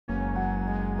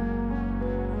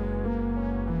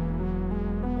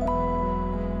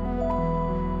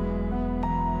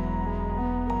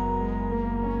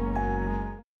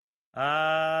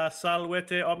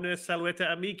Salvete omnes, salvete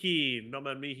amici.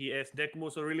 Nomen mihi est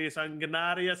Decimus Aurelius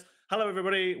Ingeniarius. Hello,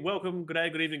 everybody. Welcome. Good day,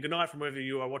 good evening, good night from wherever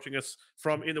you are watching us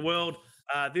from in the world.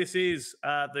 This is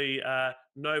the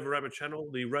Nova Roman channel,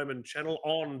 the Roman channel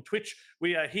on Twitch.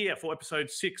 We are here for episode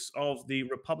 6 of the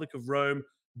Republic of Rome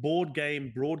board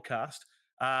game broadcast.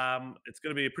 It's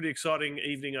going to be a pretty exciting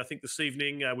evening, I think, this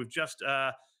evening. We've just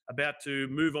about to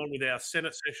move on with our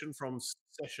Senate session from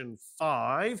session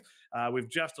 5. We've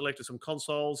just elected some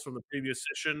consuls from the previous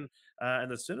session,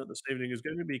 and the Senate this evening is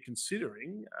going to be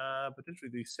considering potentially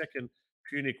the Second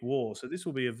Punic War. So this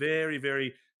will be a very,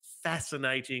 very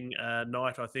fascinating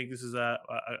night, I think. This is a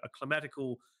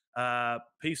climatical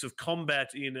piece of combat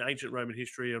in ancient Roman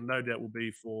history, and no doubt will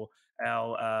be for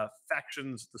our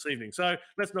factions this evening. So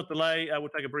let's not delay. We'll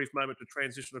take a brief moment to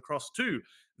transition across to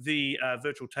the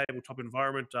virtual tabletop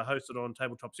environment hosted on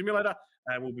Tabletop Simulator,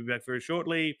 and we'll be back very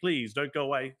shortly. Please don't go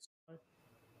away.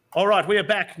 All right, we are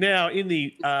back now in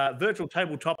the virtual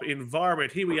tabletop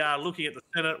environment. Here we are looking at the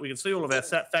Senate. We can see all of our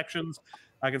factions.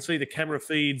 I can see the camera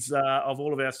feeds of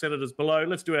all of our senators below.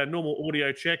 Let's do our normal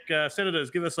audio check.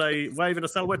 Senators, give us a wave and a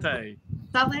salvete.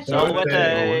 Salvete.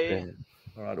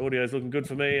 All right, audio is looking good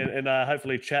for me, and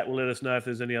hopefully chat will let us know if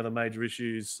there's any other major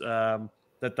issues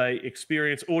that they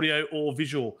experience, audio or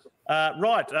visual.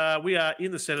 We are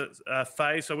in the Senate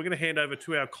phase, so we're going to hand over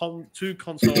to our two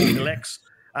console elects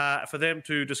for them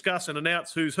to discuss and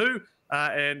announce who's who,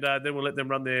 and then we'll let them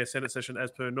run their Senate session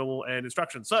as per normal and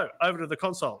instructions. So, over to the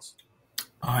consoles.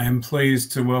 I am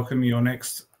pleased to welcome your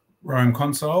next Rome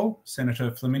consul, Senator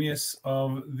Flaminius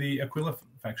of the Aquila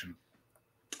faction.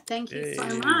 Thank you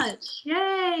so much.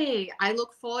 Yay! I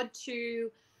look forward to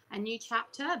a new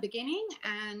chapter beginning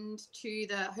and to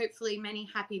the hopefully many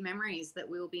happy memories that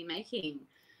we'll be making.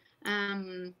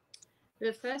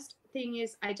 The first thing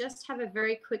is I just have a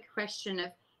very quick question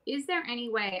of, is there any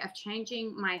way of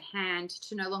changing my hand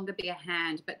to no longer be a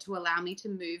hand, but to allow me to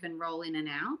move and roll in and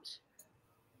out?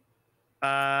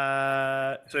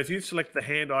 So if you select the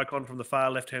hand icon from the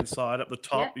far left-hand side up the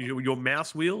top, your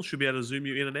mouse wheel should be able to zoom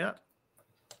you in and out.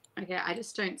 Okay, I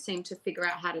just don't seem to figure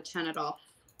out how to turn it off.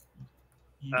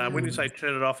 When you say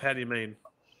turn it off, how do you mean?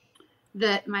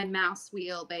 That my mouse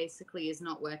wheel basically is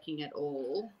not working at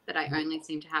all, that I only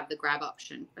seem to have the grab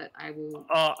option, but I will...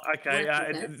 Oh,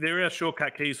 okay. There are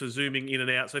shortcut keys for zooming in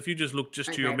and out. So if you just look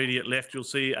to your immediate left, you'll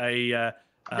see a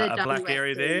black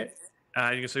area there.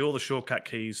 You can see all the shortcut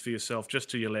keys for yourself just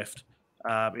to your left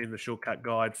in the shortcut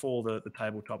guide for the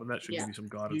tabletop, and that should give you some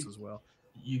guidance as well.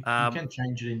 You can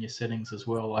change it in your settings as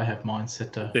well. I have mine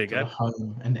set to the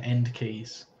home and end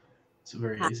keys. It's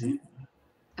very easy.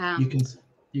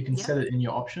 You can set it in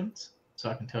your options, so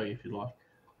I can tell you if you like.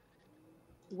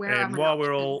 While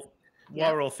we're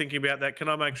all thinking about that, can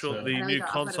I make sure that the new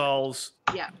consoles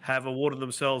have awarded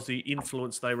themselves the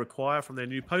influence they require from their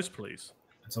new post, please?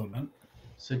 That's all done.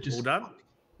 So just all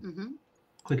done.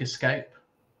 Click Escape,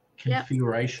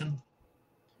 Configuration,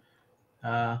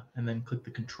 and then click the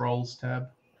Controls tab.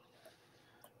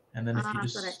 And then if you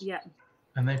just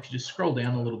if you just scroll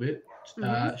down a little bit,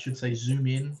 it should say Zoom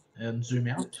in and Zoom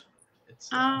out.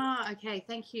 Okay,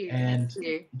 thank you. And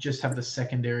just have the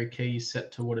secondary keys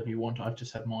set to whatever you want. I've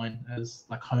just had mine as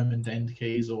like home and end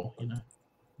keys, or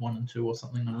 1 and 2 or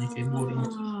something on your keyboard.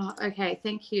 Okay,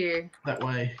 thank you. That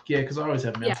way, because I always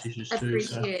have mouse issues too.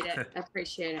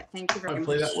 Appreciate it. Thank you very much.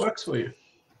 Hopefully that works for you.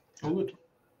 All good.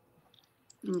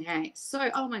 Okay, so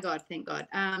oh my god, thank God.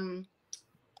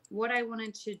 What I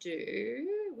wanted to do,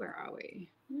 where are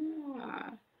we?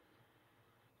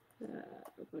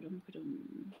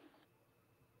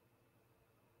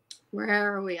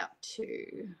 Where are we up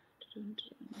to?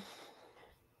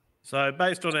 So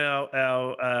based on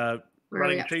our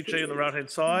running cheat sheet on the right-hand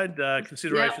side,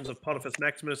 considerations of Pontifex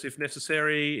Maximus if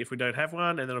necessary, if we don't have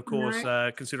one, and then, of course,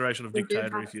 consideration of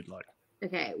dictator if you'd like.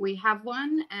 Okay, we have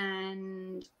one,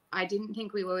 and I didn't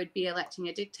think we would be electing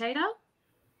a dictator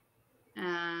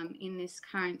in this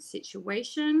current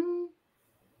situation.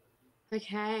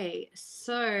 Okay,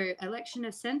 so election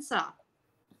of censor.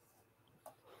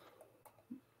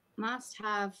 Must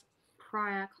have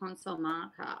prior consul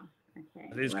marker. Okay,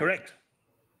 that is correct.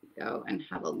 Go and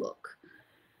have a look.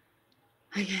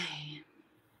 Okay,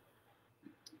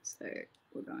 so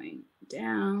we're going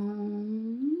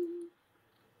down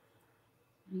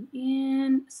and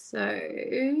in. So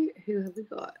who have we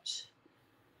got?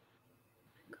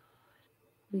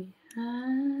 We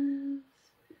have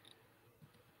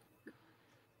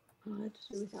God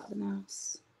without the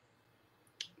mouse.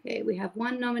 Okay, we have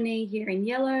one nominee here in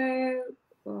yellow.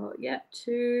 Well,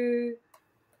 2.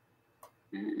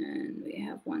 And we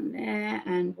have one there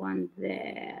and one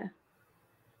there.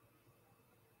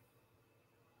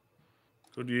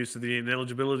 Good use of the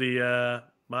ineligibility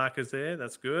markers there.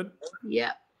 That's good.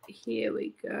 Yep. Here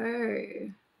we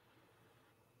go.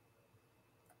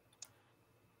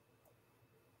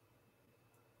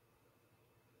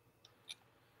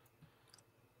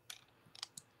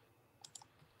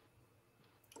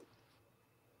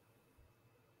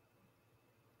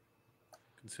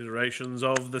 Considerations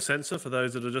of the censor for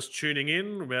those that are just tuning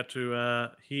in. We're about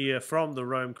to hear from the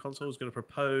Rome Consul who's going to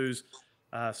propose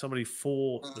somebody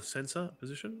for the censor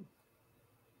position.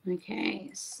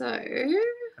 Okay, so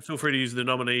feel free to use the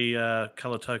nominee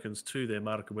color tokens too there,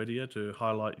 Marika Wedia, to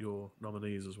highlight your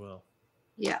nominees as well.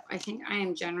 Yeah, I think I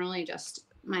am generally just,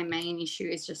 my main issue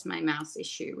is just my mouse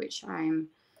issue, which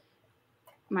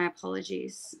my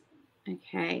apologies.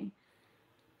 Okay.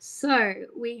 So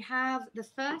we have the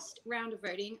first round of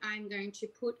voting. I'm going to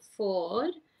put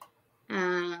forward.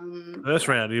 First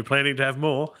round, are you planning to have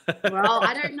more? Well,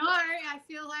 I don't know. I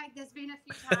feel like there's been a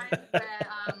few times where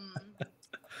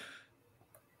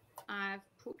I've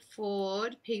put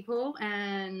forward people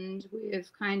and we've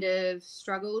kind of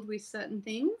struggled with certain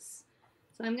things.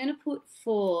 So I'm going to put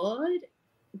forward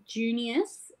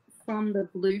Junius from the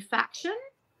blue faction.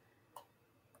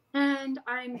 And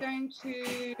I'm going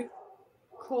to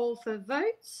call for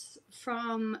votes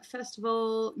from, first of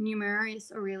all,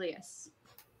 Numerius Aurelius.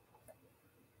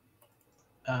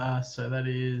 So that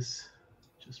is,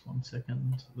 just 1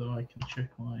 second, though I can check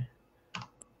I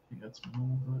think that's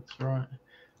more votes, right.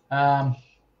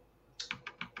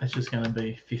 That's just going to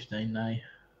be 15 nay.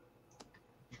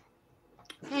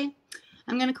 Okay,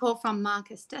 I'm going to call from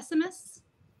Marcus Decimus.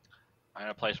 I'm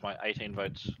going to place my 18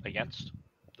 votes against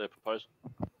the proposal.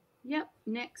 Yep,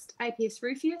 next, Apius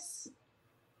Rufius.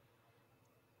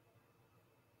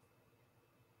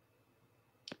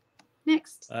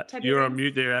 Next, you're on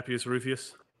mute there, Apius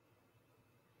Rufius.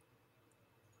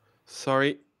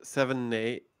 Sorry, 7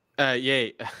 nay.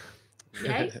 Yay.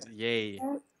 Yay. Yay.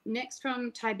 Next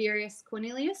from Tiberius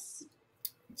Cornelius.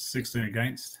 16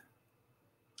 against.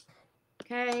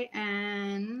 Okay,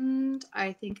 and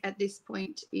I think at this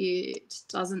point it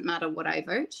doesn't matter what I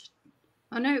vote.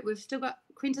 Oh no, we've still got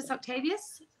Quintus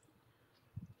Octavius.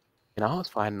 You know, it's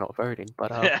fine not voting,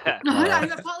 but No,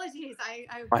 apologies.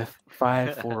 my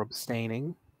 5 for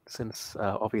abstaining, since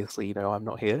obviously, you know, I'm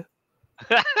not here.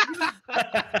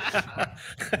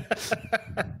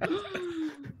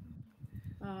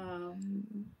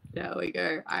 There we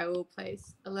go. I will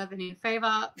place 11 in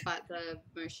favor, but the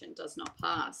motion does not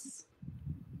pass.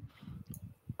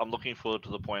 I'm looking forward to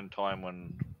the point in time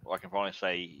when I can finally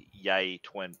say yay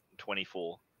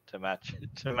 24 to match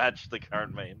the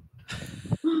current meme.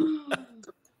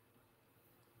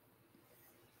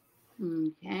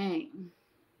 Okay.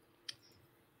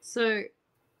 So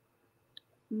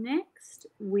next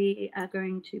we are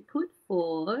going to put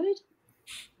forward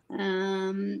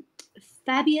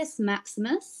Fabius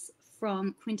Maximus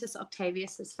from Quintus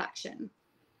Octavius's faction.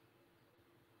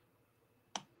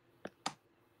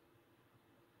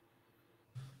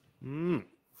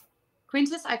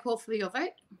 Quintus, I call for your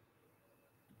vote.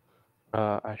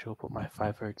 I shall put my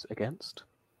 5 votes against.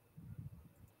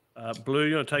 Blue,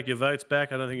 you want to take your votes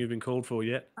back? I don't think you've been called for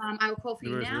yet. I will call for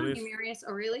you now. Numerius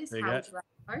Aurelius, how would you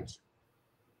like to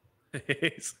vote?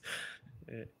 Yes.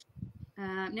 Yeah.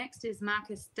 Next is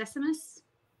Marcus Decimus.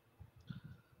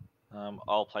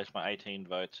 I'll place my 18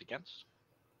 votes against.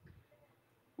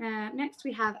 Next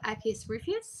we have Apius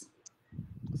Rufius.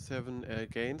 7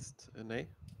 against, nay.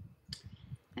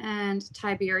 And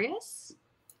Tiberius.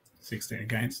 16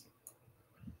 against.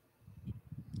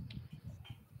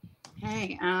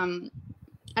 Okay.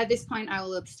 At this point, I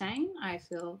will abstain. I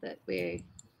feel that we're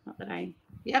not that I.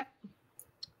 Yep.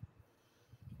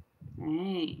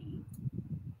 Okay.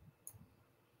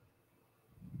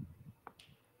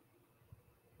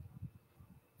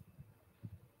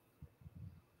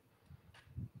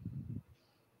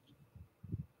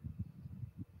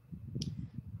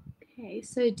 Okay,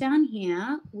 so down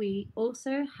here we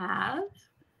also have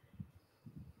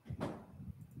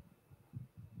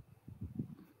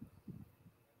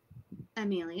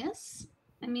Emilius.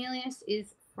 Emilius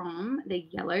is from the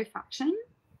yellow faction.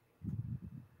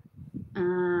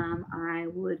 I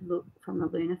would look from the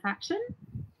lunar faction.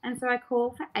 And so I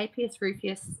call for Apius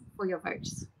Rufius for your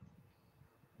votes.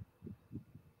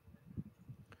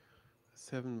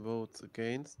 7 votes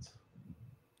against.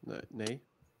 No, nay.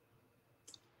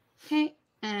 Okay.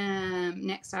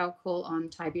 Next I'll call on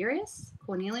Tiberius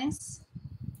Cornelius.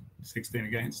 16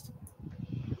 against.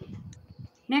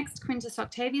 Next, Quintus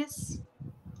Octavius.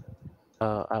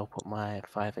 I'll put my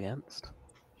 5 against.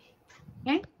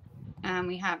 Okay.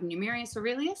 We have Numerius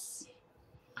Aurelius.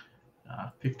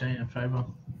 15 in favor.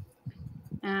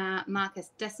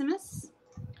 Marcus Decimus.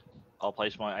 I'll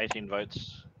place my 18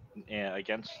 votes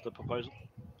against the proposal.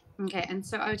 Okay, and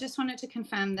so I just wanted to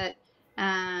confirm that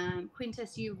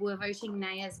Quintus, you were voting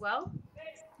nay as well?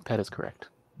 That is correct.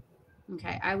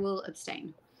 Okay, I will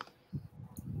abstain.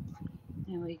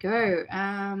 There we go.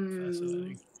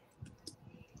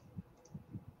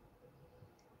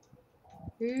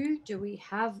 Who do we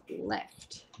have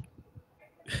left?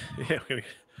 Yeah, we're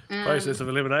gonna process of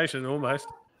elimination almost.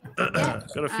 Yeah,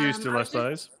 Got a few still, I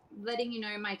suppose. Letting you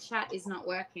know my chat is not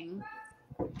working.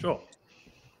 Sure.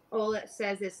 All it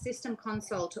says is system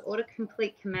console to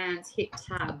autocomplete commands, hit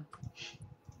tab.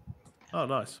 Oh,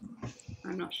 nice.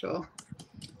 I'm not sure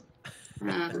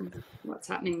what's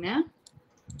happening there.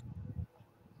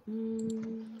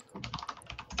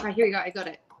 Oh, here we go. I got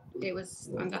it. It was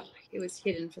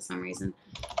hidden for some reason.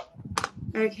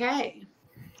 Okay.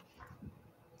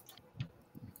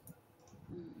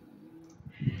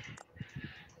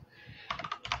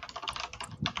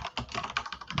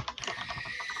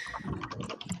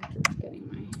 Getting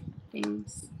my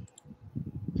things.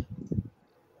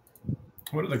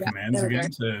 What are the commands again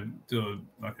to do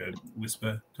a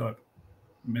whisper type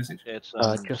message? It's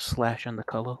just slash in the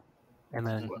color, and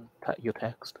then your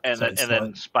text. and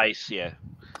then space, yeah.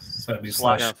 So it'd be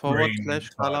Slash forward green slash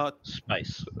type. color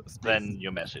Space. Then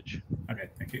your message. Okay,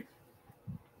 thank you.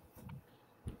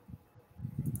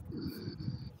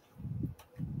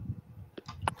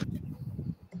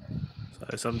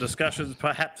 So some discussions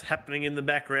perhaps happening in the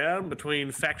background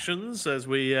between factions as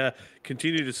we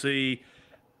continue to see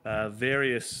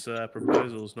various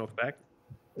proposals knocked back.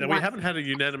 Now, we haven't had a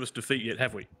unanimous defeat yet,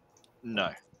 have we?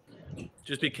 No.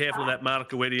 Just be careful of that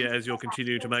Marca Wedia as you're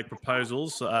continuing to make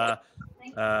proposals. Yeah,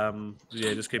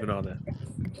 just keep an eye on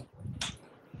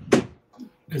that.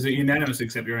 Is it unanimous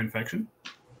except your own faction?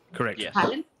 Correct. Yes.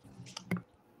 Pardon?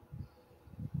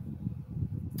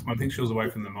 I think she was away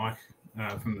from the mic,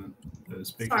 from the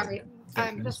speaker. Sorry,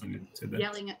 I'm just when you said that.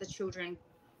 yelling at the children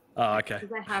Oh, okay.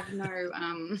 because I have no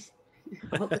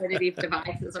alternative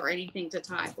devices or anything to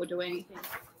type or do anything.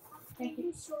 Thank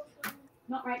you.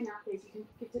 Not right now, please. You can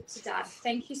give it to Dad.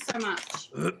 Thank you so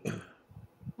much.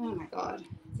 Oh my God.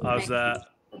 I was a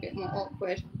bit more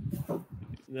awkward.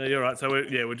 No, you're right. So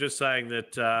we're just saying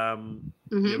that yeah,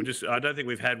 I don't think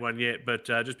we've had one yet, but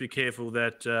just be careful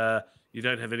that you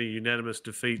don't have any unanimous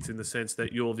defeats in the sense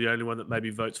that you're the only one that maybe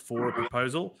votes for a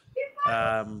proposal.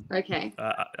 Okay.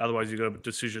 Otherwise, you've got a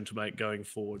decision to make going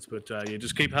forwards. But yeah,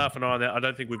 just keep half an eye on that. I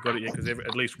don't think we've got it yet because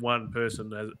at least one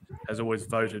person has always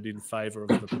voted in favour of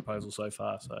the proposal so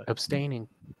far. So abstaining,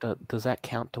 does that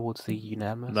count towards the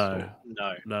unanimous? No.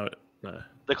 Or? No.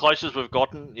 The closest we've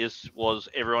gotten was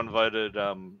everyone voted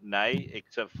nay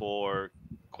except for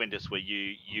Quintus, where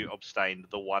you abstained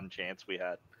the one chance we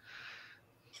had.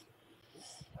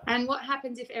 And what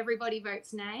happens if everybody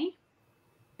votes nay?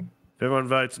 If everyone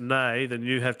votes nay, then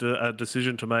you have a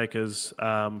decision to make as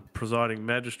presiding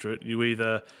magistrate. You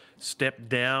either step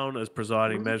down as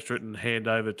presiding magistrate and hand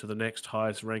over to the next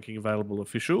highest ranking available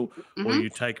official, or you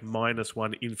take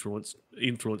 -1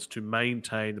 influence to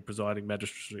maintain the presiding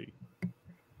magistracy.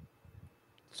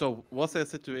 So was there a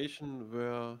situation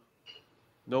where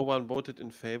no one voted in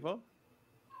favor?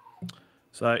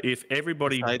 So if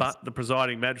everybody but the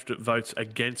presiding magistrate votes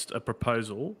against a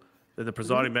proposal, then the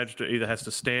presiding magistrate either has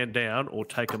to stand down or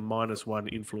take a -1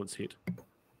 influence hit.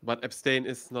 But abstain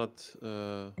is not.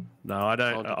 No, I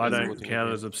don't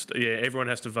count as abstain. Yeah, everyone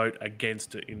has to vote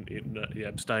against it. Yeah,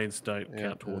 abstains don't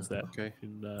count towards that. Okay.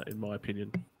 In my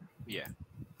opinion. Yeah.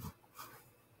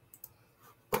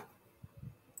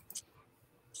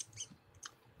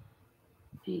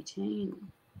 $18.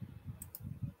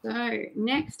 So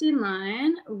next in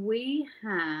line we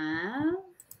have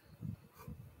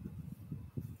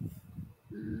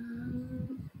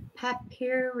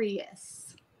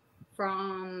Papirius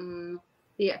from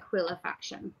the Aquila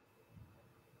faction.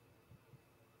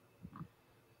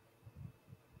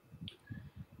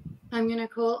 I'm going to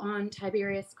call on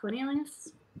Tiberius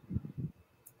Cornelius.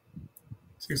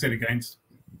 16 against.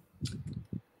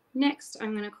 Next,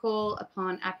 I'm going to call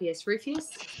upon Appius Rufius.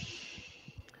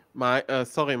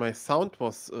 Sorry, my sound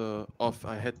was off.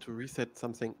 I had to reset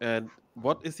something. And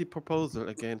what is the proposal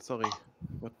again? Sorry.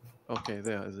 What? Okay,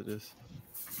 there as it is.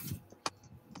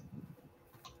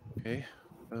 Okay.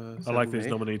 I like these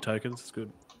nominee tokens. It's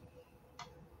good.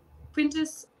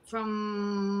 Quintus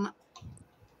from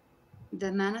the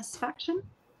Manus faction.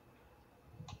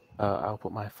 I'll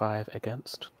put my 5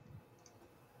 against.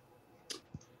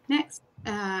 Next,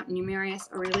 Numerius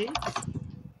Aurelius.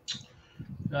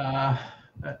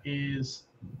 That is,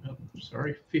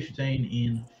 15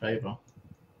 in favour.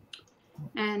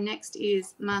 And next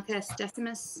is Marcus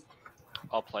Decimus.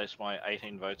 I'll place my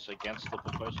 18 votes against the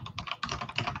proposal.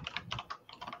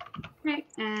 Okay.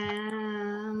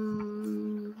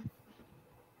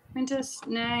 Quintus,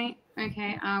 nay.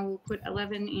 Okay, I will put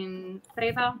 11 in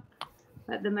favour,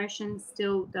 but the motion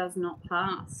still does not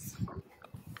pass.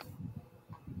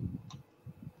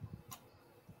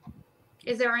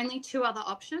 Is there only 2 other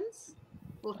options?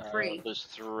 Or 3? There's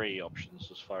 3 options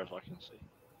as far as I can see.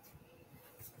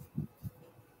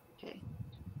 Okay.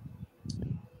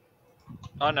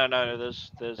 Oh no,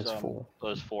 there's 4.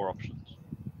 There's 4 options.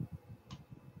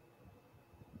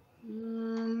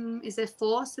 Is there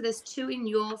 4? So there's 2 in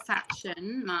your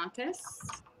faction, Marcus.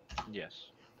 Yes.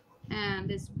 And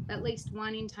there's at least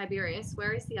 1 in Tiberius.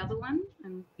 Where is the other one?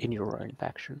 In your own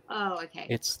faction. Oh, okay.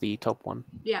 It's the top one.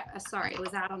 Yeah, sorry, it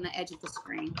was out on the edge of the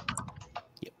screen.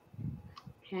 Yep.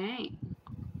 Okay.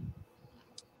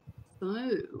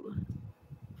 So,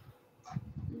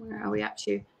 where are we up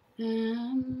to?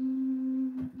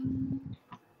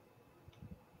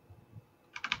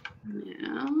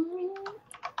 Now,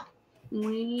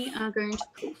 we are going to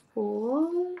put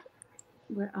forward,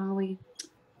 where are we?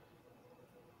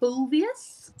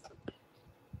 Fulvius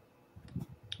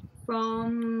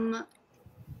from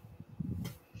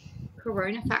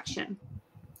Corona faction.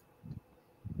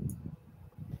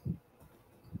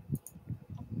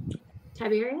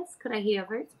 Tiberius, could I hear your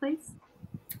votes, please?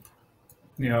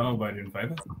 Yeah, I'll vote in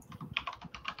favour.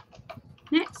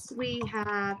 Next, we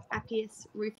have Appius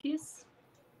Rufius.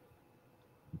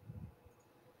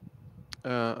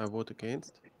 I vote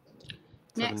against.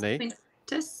 Next, nay.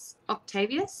 Quintus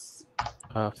Octavius.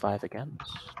 5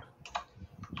 against.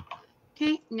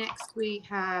 Okay, next we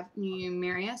have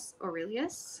Numerius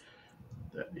Aurelius.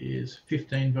 That is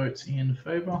 15 votes in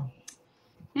favour.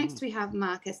 Next we have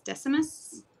Marcus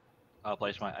Decimus. I'll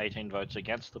place my 18 votes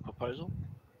against the proposal.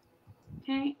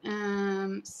 Okay,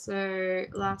 so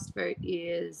last vote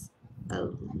is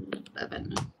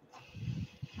 11.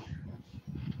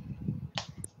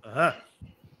 Uh-huh.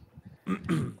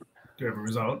 Do you have a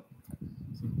result?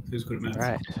 Who's good at maths?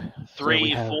 Right. 3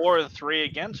 have- for and 3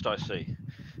 against, I see.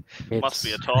 Must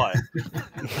be a tie.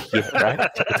 Yeah, right?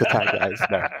 It's a tie, guys.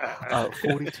 No.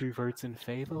 42 votes in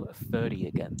favour, 30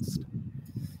 against.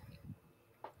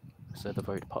 So the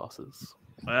vote passes.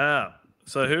 Wow.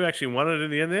 So who actually won it in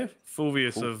the end there?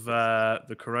 Fulvius of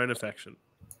the Corona faction.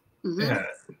 Mm-hmm. Yeah,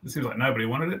 it seems like nobody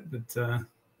wanted it, but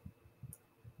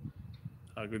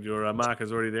Oh, good. Your mark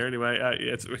is already there anyway.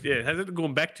 Yeah, has it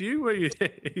gone back to you? Where you were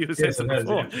Yes, saying it has,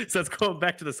 before? yeah. So it's gone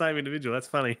back to the same individual. That's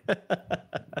funny.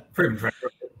 proven track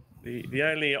record. The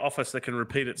only office that can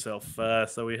repeat itself.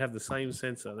 So we have the same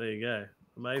sensor. There you go.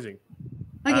 Amazing.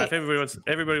 Okay. If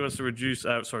everybody wants to reduce,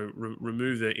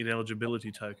 remove their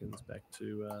ineligibility tokens back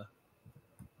to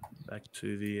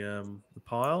the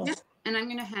pile. Yep. And I'm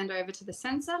going to hand over to the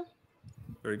censor.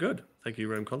 Very good. Thank you,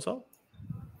 Rome Console.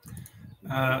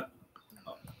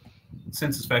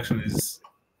 Census faction is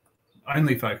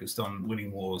only focused on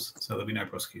winning wars, so there'll be no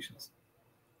prosecutions.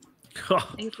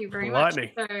 Thank you very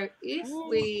Lightning. much. So if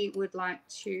we would like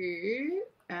to,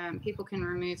 people can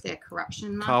remove their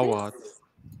corruption markers. Cowards.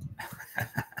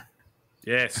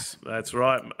 Yes, that's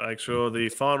right. Make sure the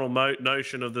final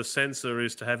notion of the censor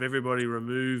is to have everybody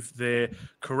remove their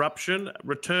corruption.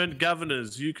 Returned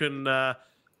governors, you can,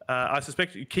 I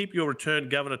suspect you keep your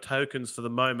returned governor tokens for the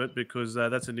moment because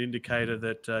that's an indicator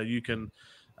that you can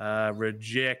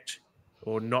reject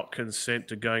or not consent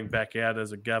to going back out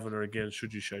as a governor again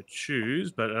should you so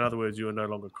choose. But in other words, you are no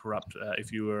longer corrupt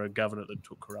if you were a governor that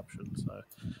took corruption. So,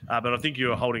 but I think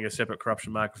you are holding a separate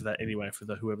corruption marker for that anyway for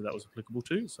whoever that was applicable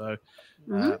to. So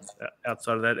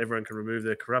outside of that, everyone can remove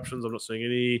their corruptions. I'm not seeing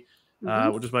any.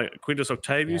 We'll just make Quintus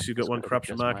Octavius. You've got one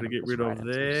corruption marker to get rid of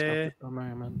there.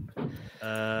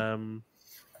 And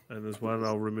there's one.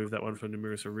 I'll remove that one for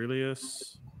Numerius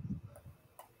Aurelius.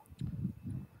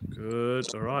 Good.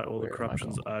 All right. All the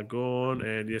corruptions are gone.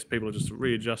 And yes, people are just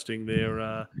readjusting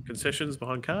their concessions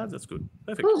behind cards. That's good.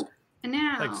 Perfect. Cool. And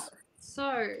now, Thanks.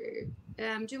 so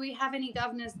do we have any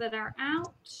governors that are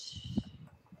out?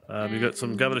 You've got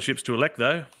some governorships to elect,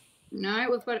 though. No,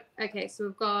 we've got, okay, so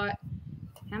we've got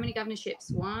how many governorships?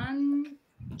 1,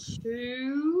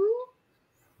 2,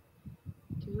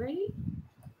 3.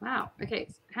 Wow. Okay.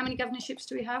 How many governorships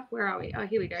do we have? Where are we? Oh,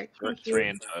 here we go. 3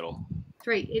 in total.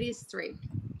 3. It is 3.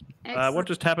 What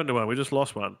just happened to one? We just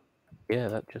lost one. Yeah,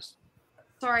 that just...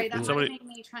 Sorry, that might be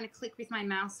me trying to click with my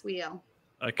mouse wheel.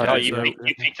 Okay. Oh, you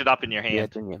picked it up in your hand. Yeah,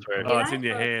 it's in your Sorry. Oh, it's in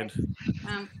your Okay.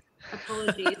 hand.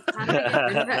 Apologies. How do I get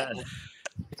rid of it?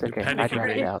 It's okay. I panicking.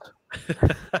 dragged it out.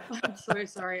 I'm so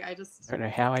sorry. I just... I don't know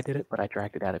how I did it, but I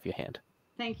dragged it out of your hand.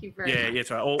 Thank you very Yeah, much. yeah, that's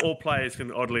right. All players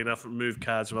can, oddly enough, move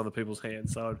cards from other people's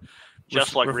hands. So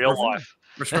just like real life.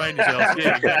 Restrain yourselves.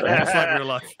 Yeah, exactly. Just like real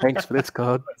life. Thanks for this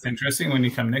card. It's interesting. When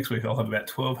you come next week, I'll have about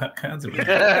 12 cards.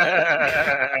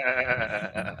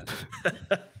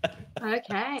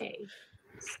 Okay.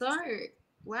 So,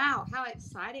 wow, how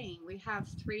exciting. We have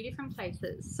 3 different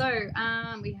places. So,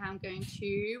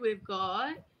 we've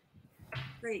got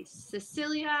Greece,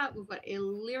 Sicilia, we've got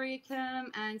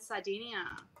Illyricum, and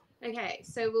Sardinia. Okay,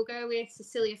 so we'll go with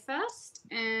Sicilia first.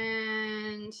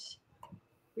 And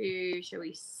who shall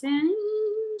we send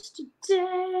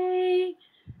today?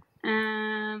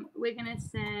 We're going to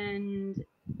send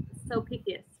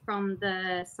Sulpicius from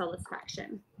the Solus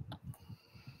faction.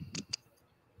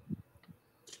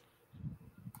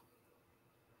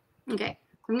 Okay,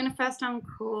 I'm going to first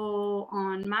call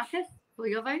on Marcus for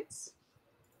your votes.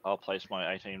 I'll place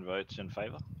my 18 votes in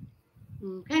favour.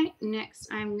 Okay, next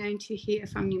I'm going to hear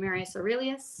from Numerius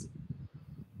Aurelius.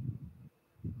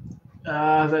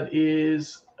 That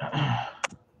is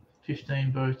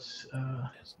 15 votes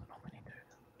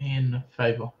in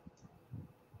favour.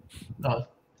 Oh,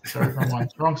 sorry, wrong one.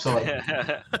 Wrong side.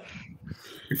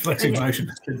 Reflexive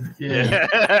motion.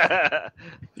 Yeah.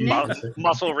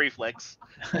 Muscle reflex.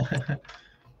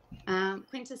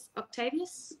 Quintus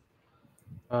Octavius.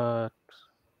 2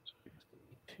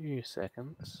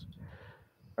 seconds.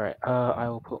 All right. I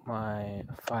will put my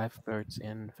 5 votes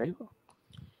in favor.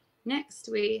 Next,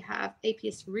 we have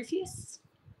Appius Rufius.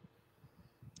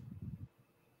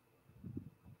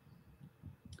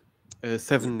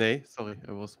 7 nay. Sorry,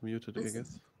 I was muted, I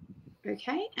guess.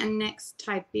 Okay, and next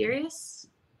Tiberius.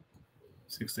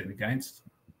 16 against.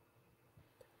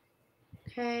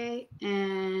 Okay,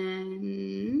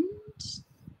 and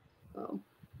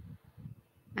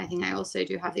I think I also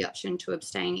do have the option to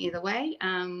abstain either way.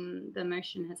 The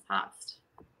motion has passed.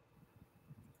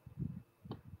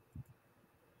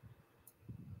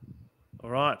 All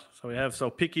right, so we have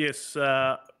Sulpicius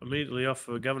immediately off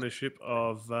for governorship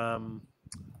of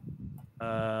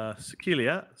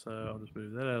Sicilia. So I'll just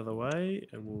move that out of the way,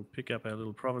 and we'll pick up our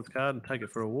little province card and take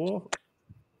it for a war.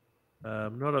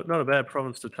 Not a bad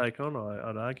province to take on,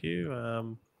 I'd argue.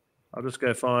 I'll just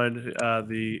go find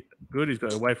the good. He's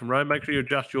got away from Rome. Make sure you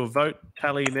adjust your vote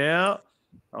tally now.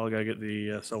 I'll go get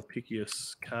the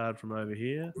Sulpicius card from over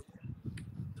here.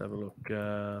 Let's have a look.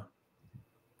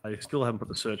 I still haven't put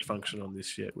the search function on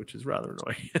this yet, which is rather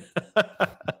annoying.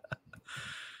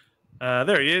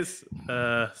 There he is.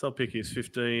 Sulpicius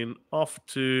 15 off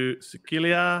to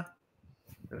Sicilia.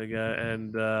 There we go.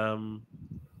 And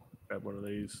grab one of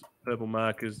these purple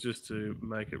markers just to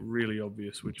make it really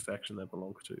obvious which faction that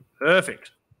belongs to.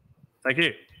 Perfect. Thank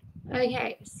you.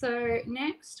 Okay, so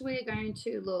next we're going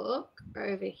to look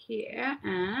over here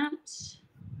at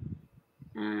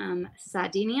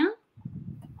Sardinia.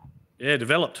 Yeah,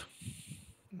 developed.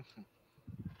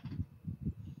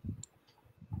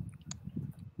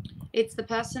 It's the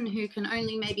person who can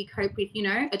only maybe cope with,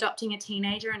 adopting a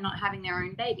teenager and not having their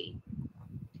own baby.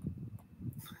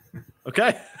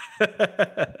 Okay.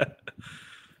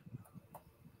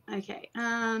 Okay.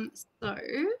 So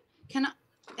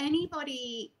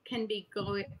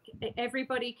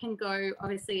everybody can go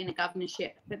obviously in a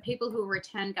governorship, but people who are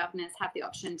returned governors have the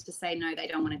option to say no, they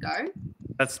don't want to go.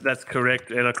 That's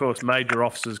correct. And of course, major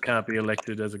officers can't be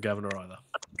elected as a governor either.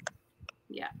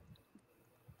 Yeah.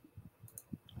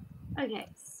 Okay,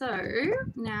 so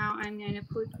now I'm going to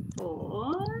put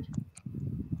forward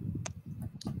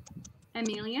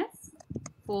Emilius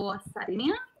for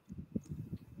Sardinia.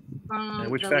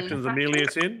 And which faction is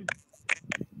Emilius in?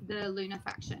 The Lunar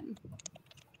faction.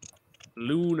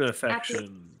 Lunar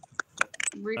faction.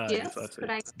 Rufius, could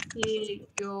I hear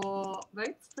your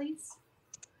votes, please?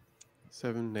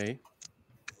 7 nay.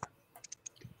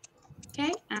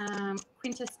 Okay,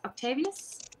 Quintus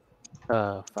Octavius.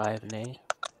 5 nay.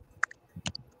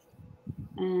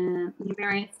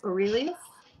 Numerius Aurelius.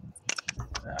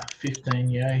 15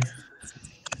 yay.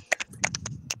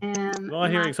 Am I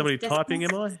hearing somebody typing,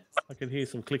 am I? I can hear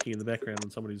some clicking in the background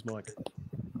on somebody's mic.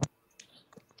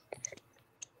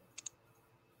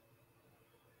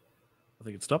 I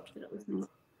think it stopped.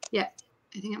 Yeah,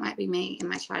 I think it might be me in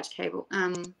my charge cable.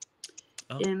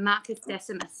 Marcus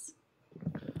Decimus.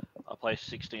 I'll place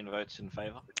 16 votes in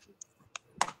favour.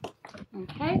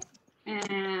 Okay.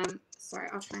 Sorry,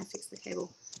 I'll try and fix the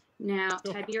cable. Now,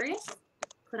 sure. Tiberius,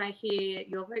 could I hear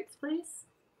your votes, please?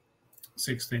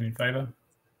 16 in favour.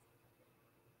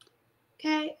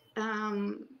 Okay.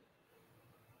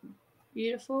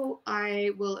 Beautiful.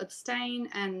 I will abstain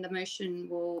and the motion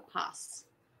will pass.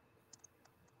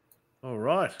 All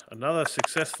right. Another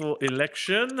successful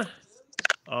election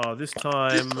This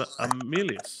time,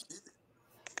 Aurelius.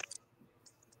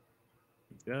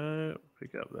 Go.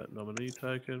 Pick up that nominee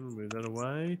token. Move that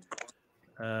away.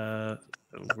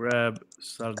 Grab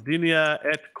Sardinia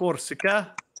et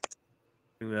Corsica.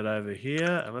 Bring that over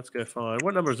here, and let's go find.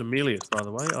 What number is Aurelius, by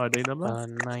the way? ID number?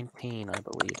 19, I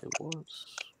believe it was.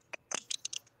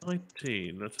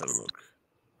 19. Let's have a look.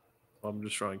 I'm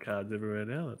just throwing cards everywhere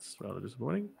now. That's rather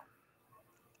disappointing.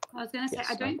 I was going to say,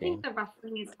 Yes, I don't 19. think the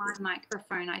ruffling is my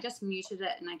microphone. I just muted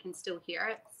it and I can still hear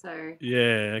it. So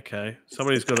Yeah, okay.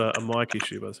 Somebody's got a mic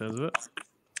issue by the sounds of it.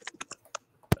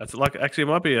 That's like, actually, it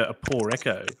might be a poor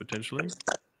echo, potentially.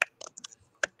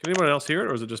 Can anyone else hear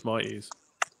it, or is it just my ears?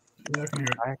 Yeah, I can hear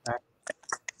it.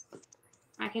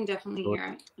 I can definitely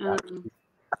hear it. I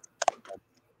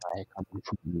come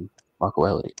from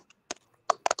Mortality.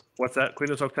 What's that,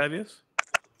 Quintus Octavius?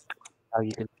 How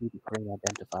you can see the green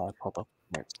identifier pop up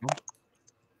next to it.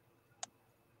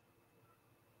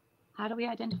 How do we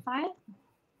identify it?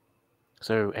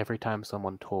 So every time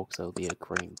someone talks, there'll be a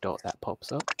green dot that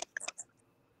pops up.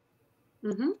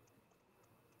 Mm-hmm.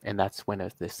 And that's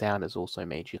when the sound is also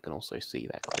made, you can also see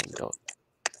that green dot.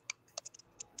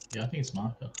 Yeah, I think it's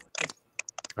marker.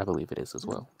 I believe it is as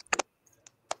well.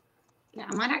 Yeah,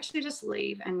 I might actually just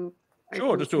leave and...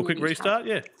 Sure, just do a quick restart.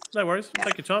 Yeah, no worries. Yeah.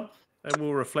 Take your time, and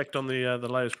we'll reflect on the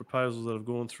latest proposals that have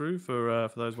gone through for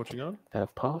those watching on. That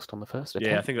have passed on the first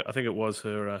attempt. Yeah, I think it was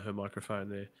her microphone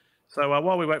there. So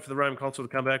while we wait for the Rome Consul to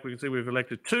come back, we can see we've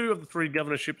elected 2 of the 3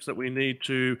 governorships that we need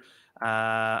to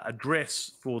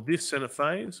address for this Senate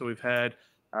phase. So we've had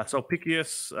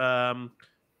Sulpicius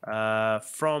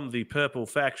from the purple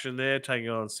faction there, taking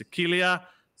on Sicilia,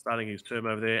 starting his term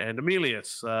over there, and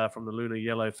Aurelius from the lunar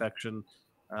yellow faction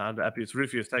under Appius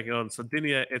Rufus, taking on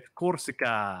Sardinia et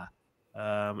Corsica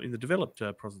in the developed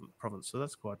province. So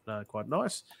that's quite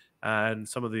nice. And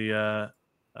some of the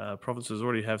provinces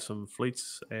already have some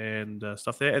fleets and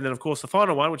stuff there. And then, of course, the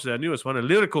final one, which is our newest one,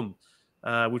 Illyricum,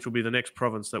 which will be the next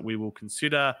province that we will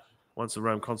consider once the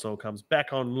Rome Consul comes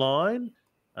back online.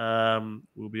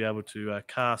 We'll be able to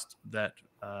cast that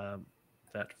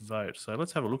vote. So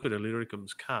let's have a look at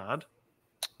Illyricum's card.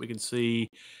 We can see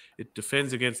it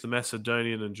defends against the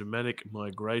Macedonian and Germanic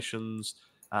migrations.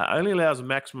 Only allows a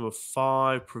maximum of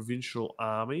 5 provincial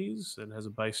armies and has a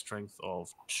base strength of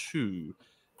 2.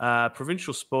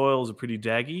 Provincial spoils are pretty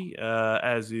daggy,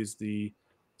 as is the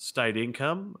state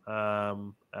income.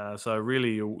 So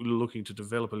really, you're looking to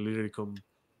develop Illyricum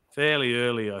fairly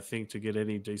early, I think, to get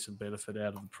any decent benefit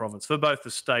out of the province for both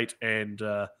the state and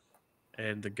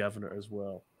the governor as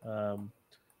well.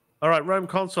 All right, Rome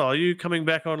Consul, are you coming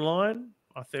back online?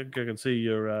 I think I can see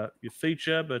your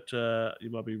feature, but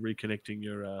you might be reconnecting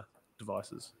your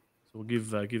devices. So we'll give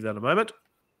that a moment.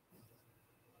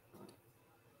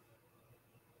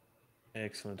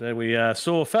 Excellent. And we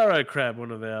saw Pharaoh Crab,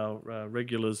 one of our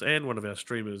regulars and one of our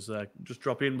streamers, just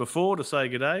drop in before to say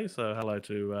good day. So hello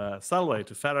to Salwe,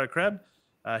 to Pharaoh Crab.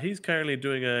 He's currently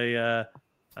doing a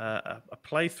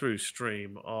playthrough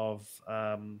stream of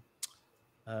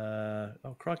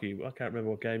oh crikey, I can't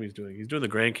remember what game he's doing. He's doing the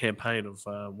grand campaign of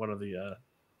one of the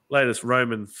latest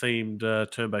Roman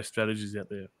themed turn-based strategies out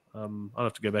there. I'll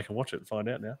have to go back and watch it and find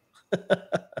out now.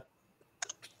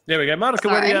 There we go.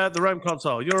 Monica, the Rome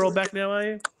Consul. You're all back now, are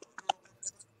you?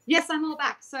 Yes, I'm all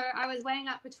back. So I was weighing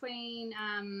up between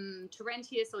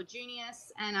Terentius or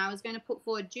Junius, and I was going to put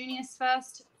forward Junius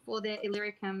first for their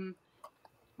Illyricum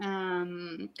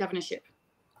governorship.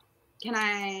 Can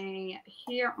I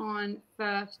hear on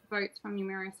first votes from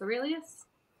Numerius Aurelius?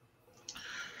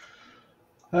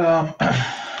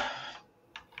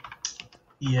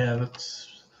 Yeah,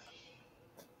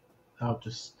 I'll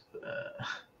just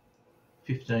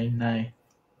 15, nay.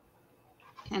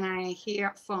 Can I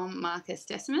hear from Marcus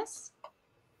Decimus?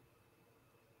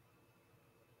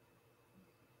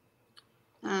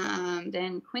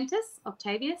 Then Quintus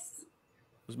Octavius.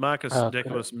 Was Marcus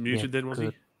Decimus muted then, was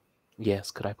he?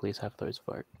 Yes, could I please have those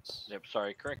votes? Yep,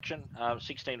 sorry, correction.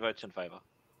 16 votes in favour.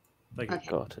 Thank you. Okay.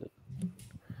 Got it.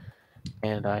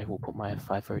 And I will put my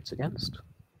 5 votes against.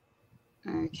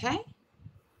 Okay.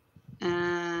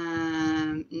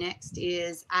 Next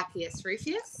is Appius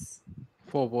Rufus.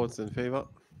 4 votes in favor.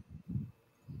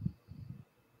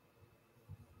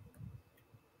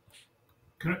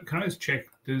 Can I just check?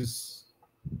 Does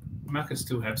Marcus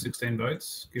still have 16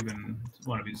 votes, given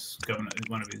one of his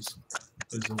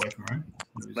is away from Rome?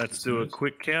 Let's do a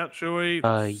quick count, shall we?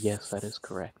 Yes, that is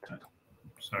correct.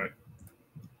 Sorry.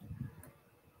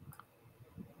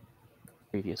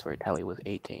 Previous vote tally was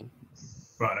 18.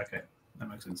 Right. Okay, that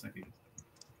makes sense. Thank you.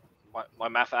 My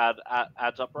math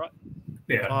adds up, right?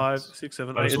 Yeah. 5, 6,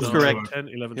 7, That's 8, 9, correct. 10,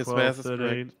 11, His 12, math is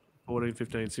 13, 14,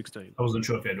 15, 16. I wasn't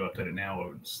sure if you had to update it now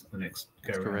or it's the next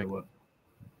go around correct. or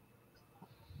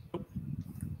what.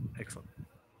 Excellent.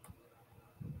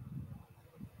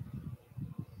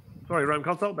 Sorry, Rome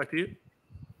Console, back to you.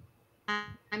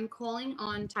 I'm calling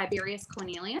on Tiberius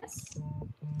Cornelius.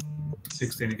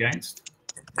 16 against.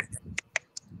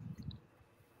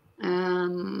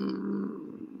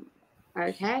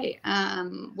 Okay.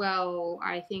 Well,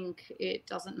 I think it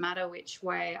doesn't matter which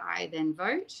way I then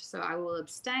vote, so I will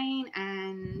abstain,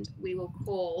 and we will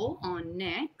call on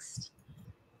next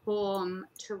from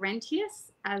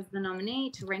Terentius as the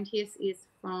nominee. Terentius is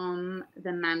from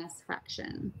the Manus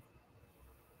faction.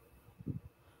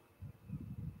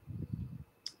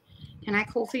 Can I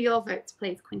call for your votes,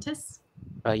 please, Quintus?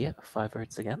 Yeah, 5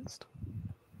 votes against.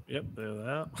 Yep, there they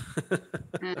are.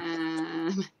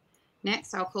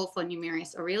 Next, I'll call for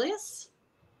Numerius Aurelius.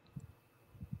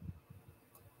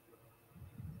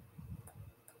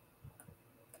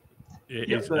 Yeah,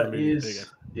 Yep, it's that there you is. go.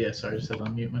 Yeah, sorry, I just had to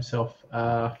unmute myself.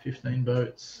 15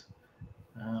 votes.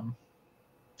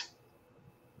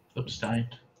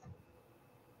 Abstained.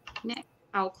 Next,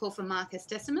 I'll call for Marcus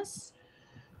Decimus.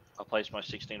 I'll place my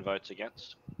 16 votes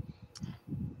against.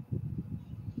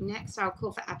 Next, I'll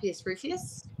call for Appius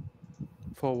Rufius.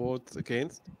 4 votes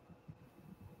against.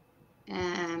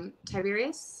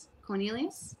 Tiberius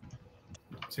Cornelius.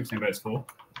 16 votes for.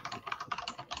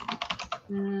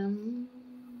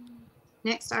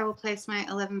 Next, I will place my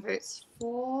 11 votes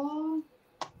for.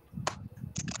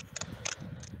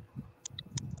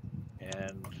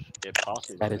 And it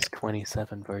passes. That is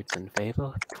 27 votes in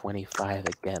favor, 25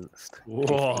 against,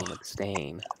 Whoa. 15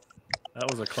 abstain. That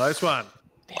was a close one.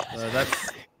 Damn So it.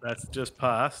 that's just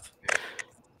passed.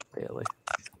 Barely.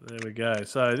 There we go.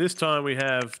 So this time we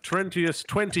have Trentius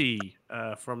 20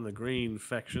 from the green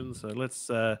faction. So let's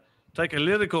take a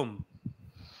Lyricum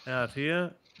out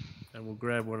here, and we'll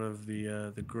grab one of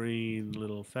the green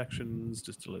little factions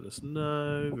just to let us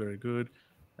know. Very good.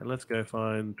 And let's go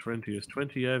find Trentius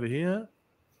 20 over here.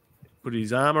 Put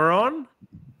his armor on.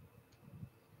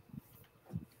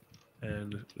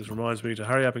 And this reminds me to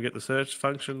hurry up and get the search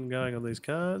function going on these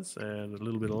cards. And a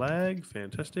little bit of lag.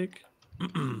 Fantastic.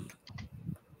 I'm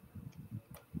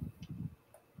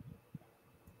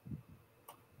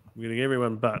getting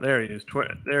everyone but there he is.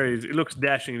 There he is. It looks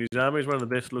dashing in his armor. He's one of the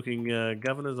best looking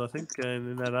governors, I think,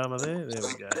 in that armor there. There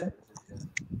we go.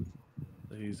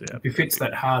 So he's out. He fits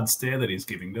that hard stare that he's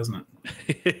giving, doesn't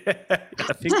it?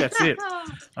 I think that's it.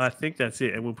 I think that's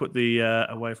it. And we'll put the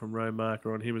away from Rome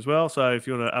marker on him as well. So if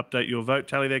you want to update your vote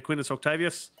tally there, Quintus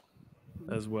Octavius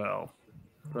as well.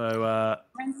 So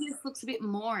Francis looks a bit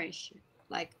Moorish,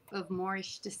 like of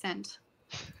Moorish descent.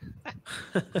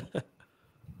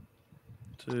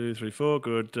 2, 3, 4.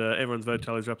 Good. Everyone's vote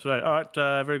tallies are up to date. All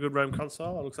right. Very good, Rome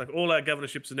Consul. It looks like all our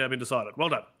governorships have now been decided. Well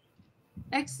done.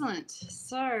 Excellent.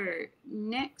 So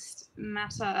next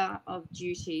matter of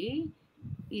duty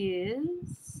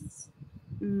is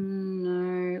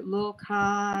law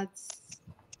cards.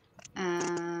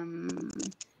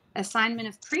 Assignment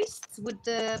of priests. Would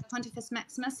the Pontifex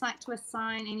Maximus like to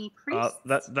assign any priests?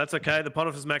 That's okay. The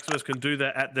Pontifex Maximus can do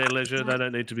that at their leisure. They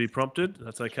don't need to be prompted.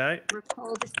 That's okay.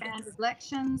 Recall disbanded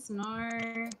elections. No.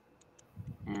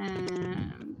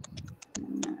 No.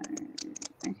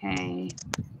 Okay.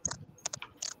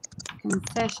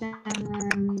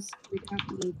 Concessions. We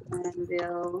don't need land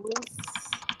bills.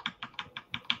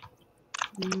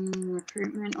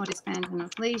 Recruitment or disbandment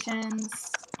of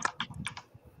legions.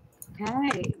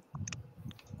 Okay.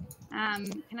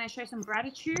 Can I show some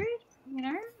gratitude? You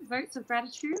know, votes of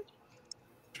gratitude.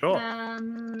 Sure.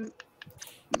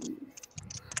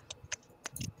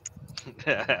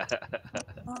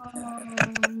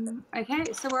 Okay,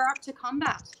 so we're up to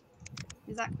combat.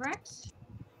 Is that correct?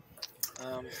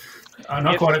 I'm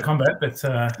not quite at combat, but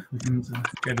we can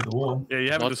go to the wall. Yeah,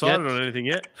 you haven't Not decided yet. on anything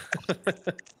yet.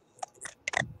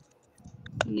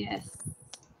 Yes.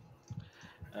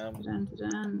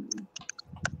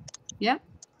 Yep.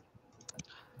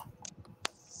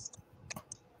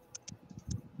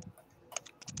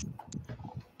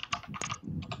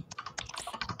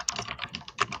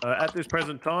 At this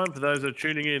present time, for those that are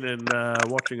tuning in and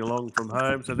watching along from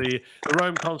home, so the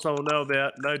Rome Consul will no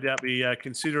doubt be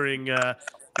considering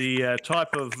the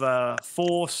type of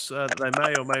force that they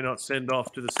may or may not send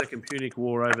off to the Second Punic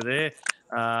War over there.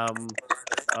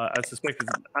 I suspect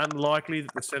it's unlikely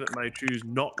that the Senate may choose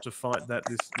not to fight that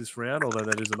this round, although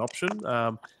that is an option.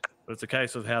 But it's a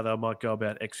case of how they might go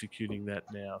about executing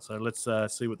that now. So let's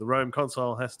see what the Rome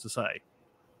Consul has to say.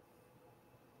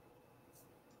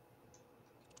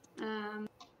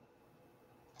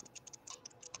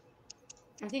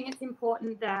 I think it's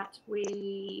important that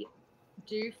we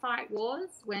do fight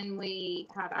wars when we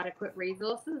have adequate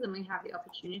resources and we have the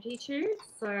opportunity to.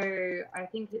 So I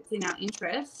think it's in our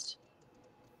interest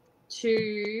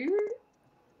to,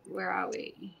 where are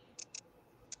we?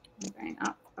 I'm going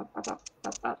up.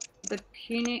 The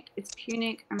Punic, it's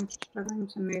Punic. I'm struggling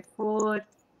to move forward.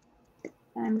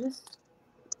 I'm just,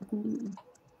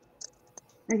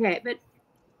 okay, but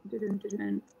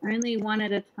only one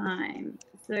at a time.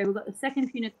 So we've got the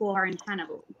Second Punic War in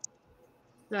Hannibal.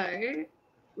 So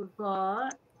we've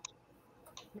got,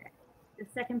 okay, the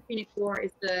Second Punic War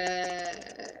is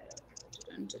the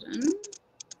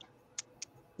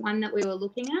one that we were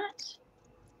looking at.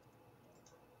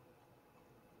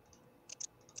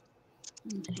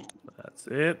 Okay. That's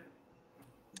it.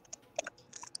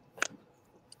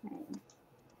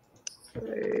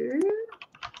 Okay.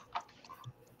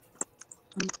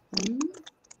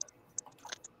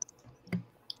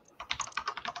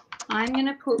 So I'm going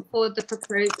to put forward the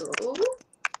proposal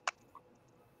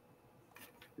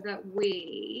that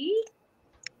we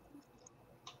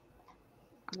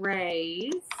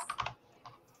raise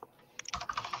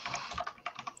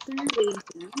 2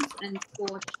 legions and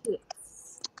 4 ships.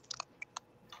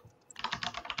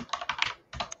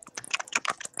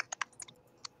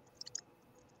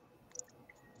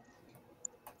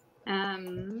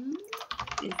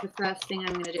 Is the first thing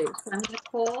I'm going to do. So I'm going to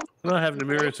call. Can I have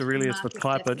Nemirius Aurelius the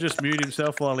typer just mute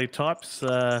himself while he types?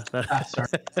 Sorry.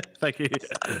 Thank you.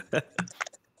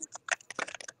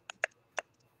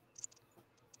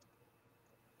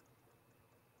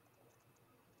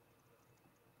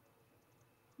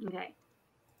 Okay.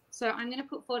 So I'm going to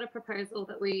put forward a proposal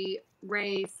that we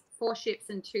raise 4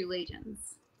 ships and 2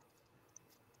 legions.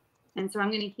 And so I'm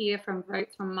going to hear from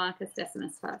votes from Marcus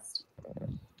Decimus first.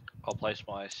 I'll place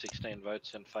my 16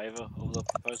 votes in favour of the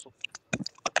proposal.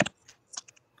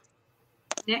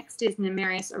 Next is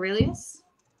Nemirius Aurelius.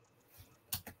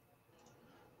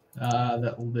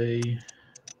 That will be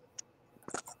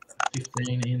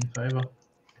 15 in favour.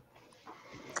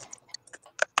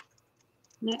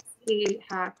 Next we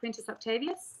have Quintus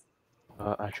Octavius.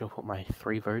 I shall put my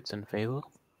 3 votes in favour.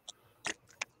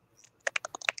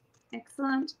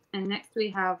 Excellent. And next we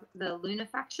have the Lunar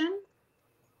faction.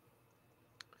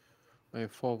 I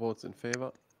have 4 votes in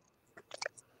favour.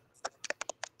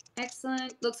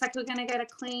 Excellent. Looks like we're going to get a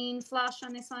clean flush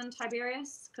on this one.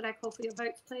 Tiberius, could I call for your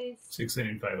votes, please? 16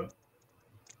 in favour.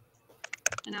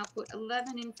 And I'll put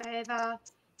 11 in favour,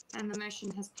 and the motion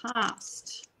has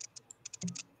passed.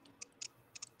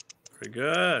 Very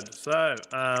good. So,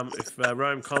 if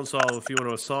Rome Consul, if you want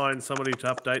to assign somebody to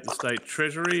update the state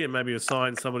treasury and maybe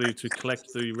assign somebody to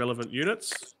collect the relevant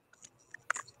units.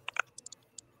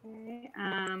 Okay.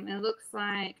 It looks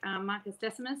like Marcus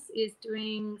Decimus is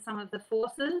doing some of the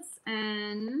forces,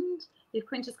 and if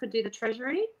Quintus could do the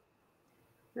treasury.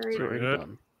 Very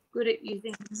good. Good at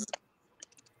using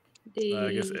the...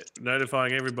 I guess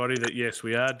notifying everybody that, yes,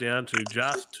 we are down to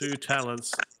just 2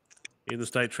 talents in the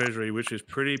state treasury, which is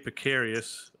pretty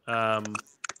precarious.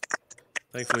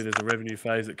 Thankfully, there's a revenue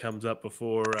phase that comes up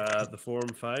before the forum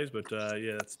phase, but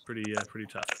yeah, that's pretty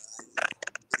tough.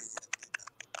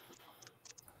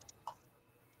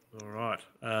 All right.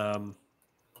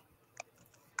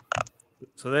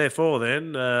 So therefore,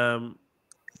 then,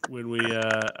 when we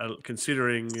are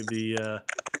considering the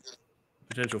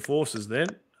potential forces, then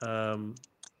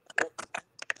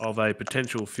of a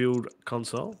potential field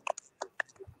consul,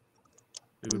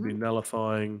 it would be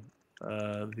nullifying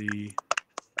the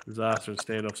disaster and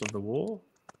standoffs of the war.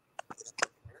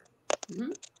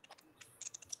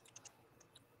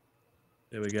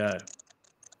 There we go.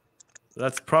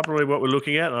 That's probably what we're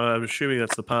looking at. I'm assuming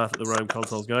that's the path that the Rome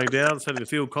consul is going down, sending the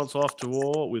field consul off to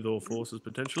war with all forces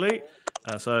potentially.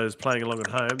 So as playing along at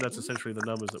home, that's essentially the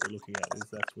numbers that we're looking at.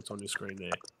 That's what's on your screen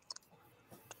there.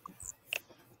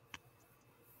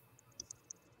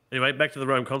 Anyway, back to the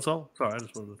Rome consul. Sorry, I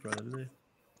just wanted to throw that in there.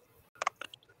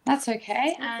 That's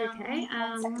okay. I'm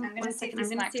going to see if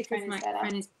this microphone is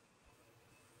better.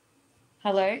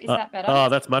 Hello, is that better? Oh,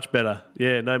 that's much better.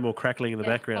 Yeah, no more crackling in the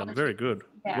background. Very good.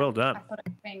 Yeah, well done. I thought it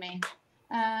would be me.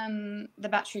 The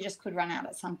battery just could run out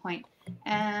at some point.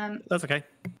 That's okay.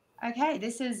 Okay,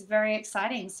 this is very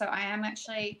exciting. So I am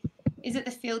actually, is it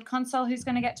the field consul who's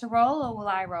going to get to roll, or will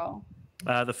I roll?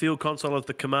 The field consul of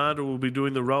the commander will be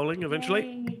doing the rolling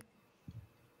eventually. Yay.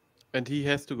 And he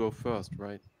has to go first,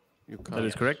 right? You can't. That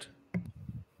is correct.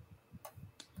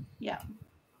 Yeah.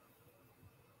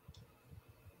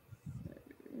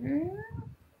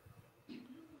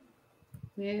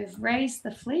 We've raised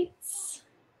the fleets.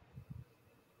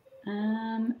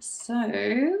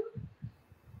 So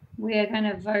we are going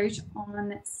to vote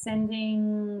on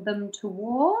sending them to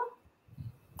war.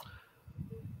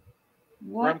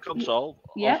 Rome console.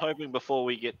 Yep. I was hoping before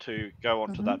we get to go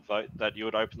on to Mhm. that vote that you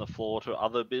would open the floor to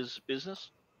other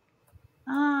business.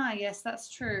 Ah, yes, that's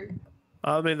true.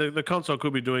 I mean, the console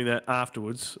could be doing that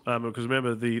afterwards, because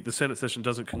remember, the Senate session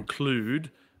doesn't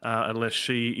conclude unless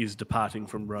she is departing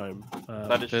from Rome.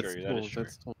 That is That's true. true. That is true.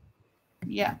 That's true.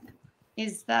 Yeah.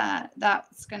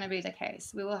 That's going to be the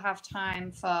case. We will have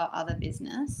time for other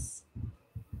business.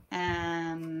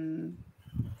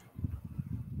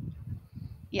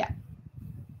 Yeah.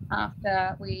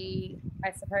 After we,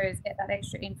 I suppose, get that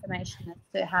extra information as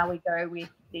to how we go with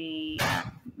the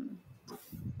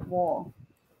war.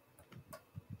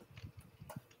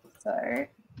 So,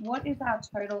 what is our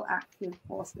total active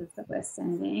forces that we're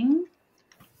sending?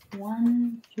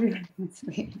 1, 2,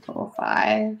 3, 4,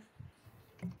 5.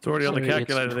 It's already on the So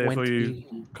calculator it's there for you,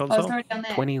 20 console. Oh, it's already on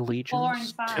there. 20 4 and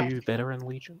legions, 5. 2 veteran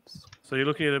legions. So you're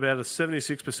looking at about a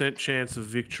 76% chance of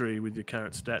victory with your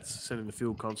current stats, sending the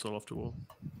field console off to war.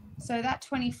 So that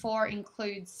 24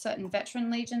 includes certain veteran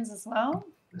legions as well.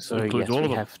 So includes yes, all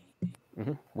we of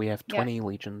them. we have Yeah. 20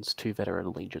 legions, 2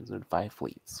 veteran legions, and 5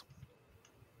 fleets.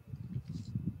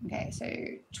 Okay, so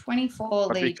 24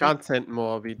 But we legions. can't send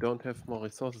more. We don't have more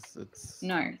resources. It's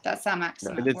No, that's our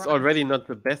maximum. and it's We're on- already not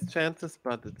the best chances,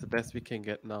 but it's the best we can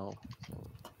get now.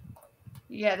 So.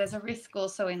 Yeah, there's a risk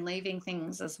also in leaving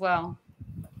things as well.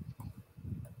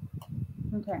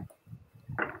 Okay.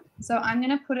 So I'm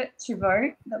going to put it to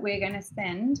vote that we're going to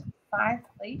send 5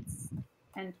 fleets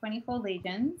and 24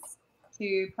 legions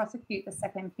to prosecute the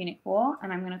Second Punic War,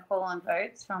 and I'm going to call on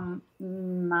votes from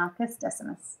Marcus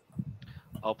Decimus.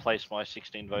 I'll place my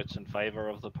 16 votes in favour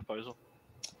of the proposal.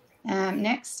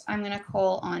 Next, I'm going to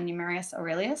call on Numerius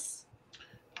Aurelius.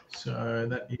 So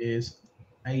that is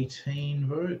 18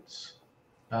 votes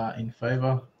in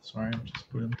favour. Sorry, I'm just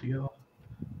putting them together.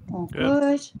 All Good.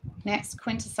 good. Next,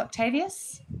 Quintus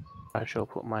Octavius. I shall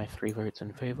put my 3 votes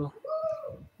in favor.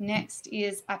 Next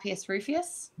is Appius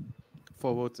Rufius.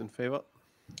 4 votes in favor.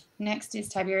 Next is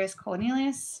Tiberius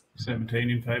Cornelius. 17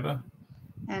 in favour.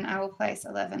 And I will place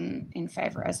 11 in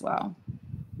favour as well.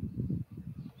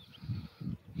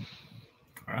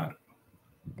 All right.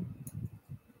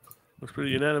 Looks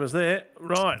pretty unanimous there.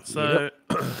 Right, so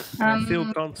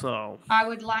field console. I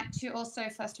would like to also,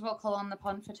 first of all, call on the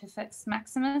Pontifex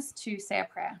Maximus to say a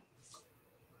prayer.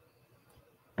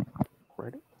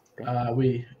 Ready?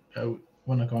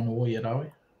 We're not going to war yet, are we?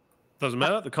 Doesn't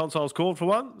matter. The console's called for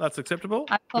one. That's acceptable.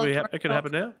 It can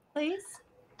happen now. Please.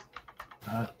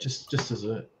 Just as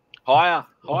a Higher.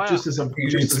 just as a He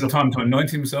needs some time to anoint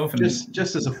himself. And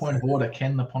just as a point of order,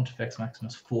 can the Pontifex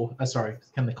Maximus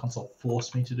can the console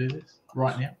force me to do this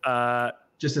right now?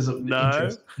 Just as a No.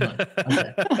 interest? No.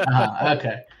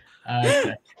 Okay.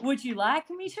 Okay. Would you like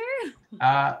me to?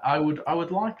 I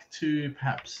would like to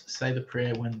perhaps say the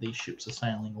prayer when these ships are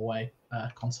sailing away,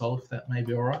 console, if that may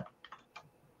be all right.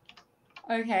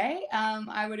 Okay.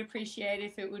 I would appreciate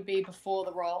if it would be before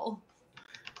the roll.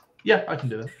 Yeah, I can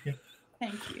do that. Yeah.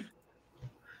 Thank you.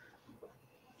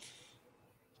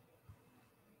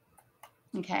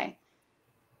 Okay.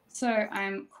 So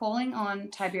I'm calling on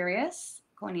Tiberius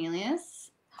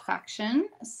Cornelius faction.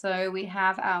 So we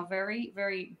have our very,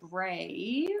 very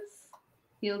brave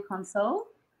field consul,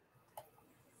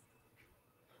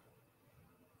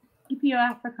 Scipio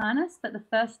Africanus, but the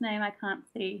first name I can't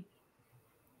see.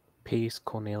 Peace,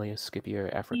 Cornelius Scipio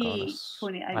Africanus.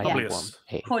 Cornelius.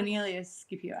 Hey. Cornelius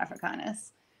Scipio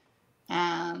Africanus.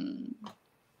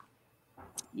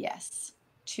 Yes,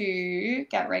 to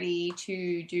get ready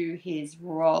to do his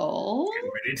role.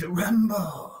 get ready to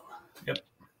rumble. Yep.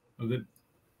 All good.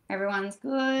 Everyone's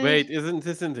good. Wait, isn't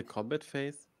this in the combat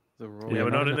phase? The role? Yeah, we're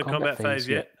not in the combat phase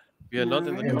yet. We are not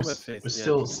in the No. combat phase.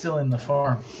 We're yet. still in the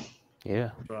forum.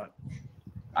 Yeah. Right.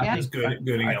 I Just think,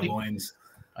 girding I our think- loins.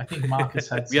 I think Marcus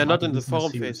had. We are some not other in the business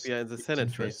forum he phase. was We are in the Senate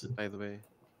phase, interested. by the way.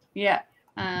 Yeah.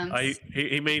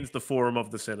 He means the forum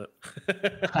of the Senate.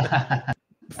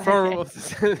 Forum of the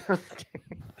Senate. Okay.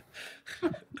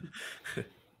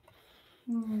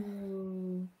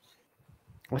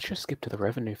 Let's just skip to the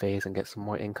revenue phase and get some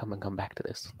more income and come back to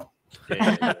this.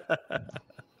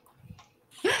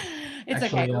 It's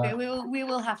Actually, okay. We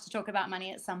will have to talk about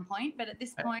money at some point, but at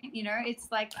this point,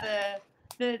 it's like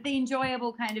the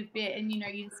enjoyable kind of bit, and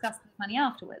you discuss the money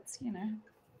afterwards.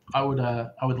 I would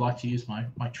like to use my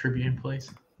tribune,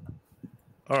 please.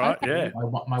 All right, Okay. yeah.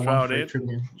 My Throw one it free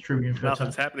in. tribune for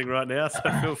Nothing's happening right now, so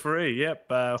feel free.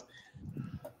 Yep.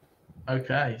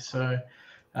 Okay, so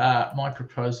my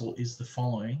proposal is the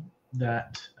following: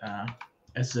 that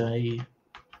as a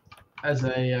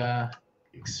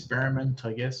experiment,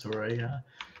 I guess, or a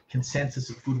consensus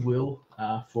of goodwill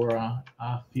for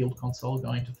our field console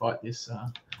going to fight this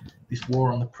this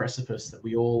war on the precipice that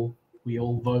we all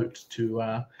vote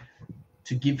to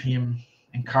give him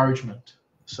encouragement.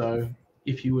 So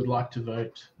if you would like to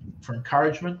vote for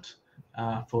encouragement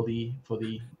for the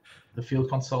field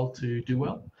console to do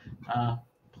well,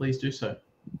 please do so.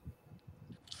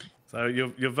 So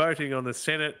you're voting on the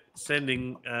Senate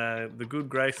sending the good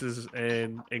graces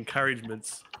and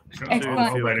encouragements to the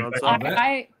field console.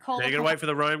 I call now you gotta wait for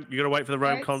the Rome. You gotta wait for the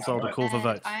Rome console to call for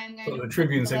votes. I'm going So to the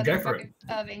Tribune said, "Go for it."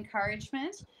 Of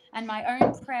encouragement and my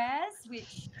own prayers,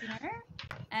 which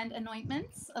and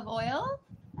anointments of oil.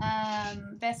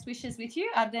 Best wishes with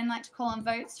you. I'd then like to call on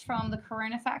votes from the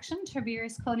Corona faction,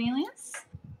 Tiberius Cornelius.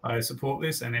 I support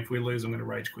this, and if we lose, I'm going to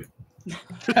rage quit.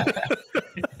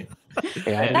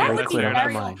 Yeah, that would be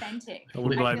very authentic. I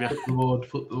wouldn't blame you.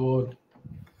 Foot the Lord.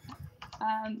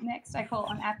 Next, I call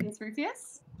on Appius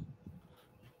Rufius.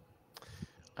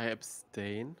 I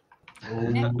abstain.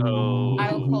 Next,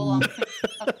 I will call on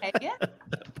Octavia.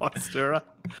 Postura.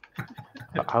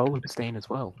 I'll abstain as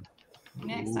well.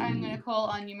 Next, I'm going to call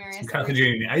on Numerius.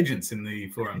 Carthaginian agents in the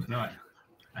forum tonight.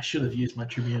 I should have used my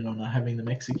Tribune on having them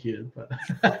executed, but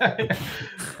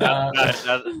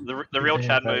the real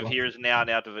Chad move here is now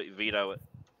to veto it.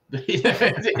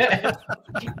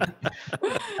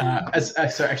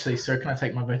 So can I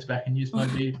take my votes back and use my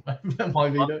veto?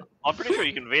 I'm pretty sure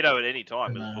you can veto at any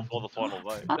time before the final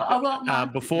vote.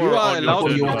 Before you are allowed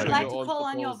I to would vote like on to call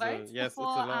on your proposal. votes Yes,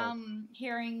 before it's allowed.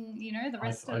 hearing, the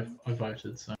rest I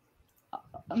voted. So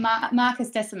Marcus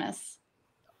Decimus.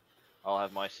 I'll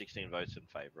have my 16 votes in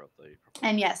favour of the proposal.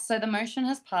 And yes, so the motion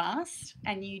has passed,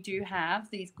 and you do have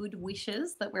these good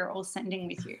wishes that we're all sending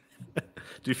with you.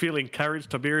 Do you feel encouraged,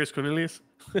 Tiberius Cornelius?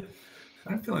 I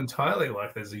don't feel entirely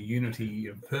like there's a unity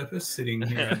of purpose sitting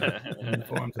here in the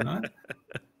forum tonight.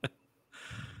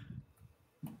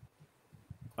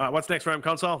 All right, what's next, Rome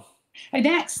console?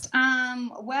 Next,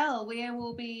 well, we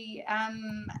will be a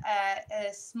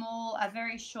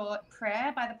very short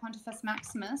prayer by the Pontifex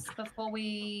Maximus before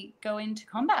we go into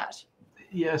combat.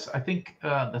 yes, I think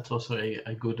that's also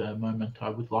a good moment. I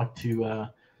would like to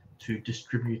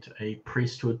distribute a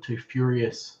priesthood to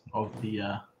Furious of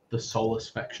the Solus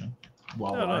faction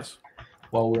while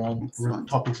we're on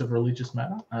topics of religious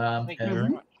matter. Thank you very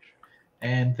much.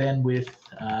 And then with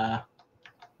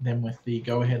the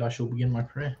go ahead, I shall begin my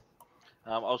prayer.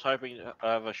 I was hoping to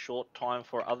have a short time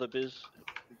for other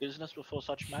business before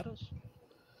such matters.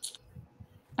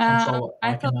 I thought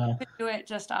we could do it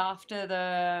just after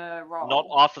the roll. Not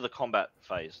after the combat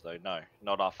phase, though. No,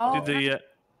 not after. Did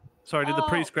the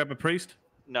priest grab a priest?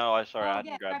 No, I grab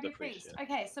grabbed the your priest. Yeah.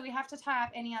 Okay, so we have to tie up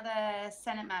any other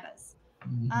Senate matters.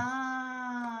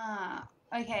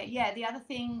 Okay, yeah. The other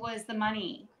thing was the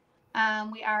money.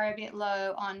 We are a bit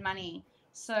low on money.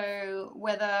 So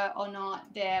whether or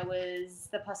not there was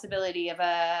the possibility of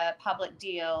a public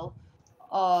deal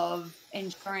of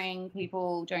ensuring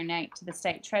people donate to the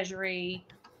state treasury.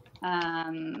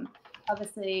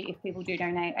 Obviously, if people do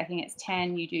donate, I think it's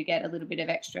 10, you do get a little bit of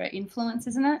extra influence,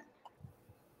 isn't it?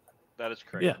 That is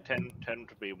correct. Yeah. 10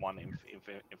 to be one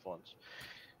influence.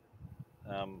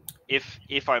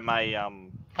 If I may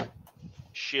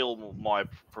shield my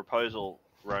proposal,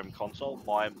 Rome console,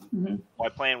 my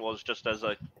plan was just as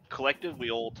a collective,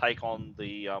 we all take on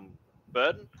the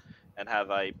burden and have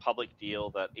a public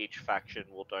deal that each faction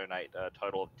will donate a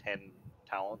total of 10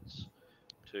 talents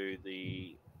to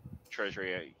the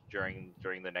treasury during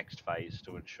the next phase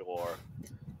to ensure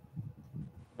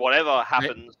whatever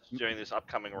happens during this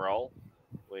upcoming roll,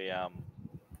 we at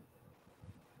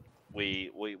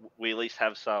least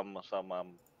have some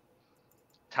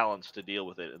talents to deal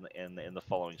with it in the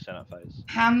following Senate phase.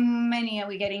 How many are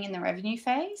we getting in the revenue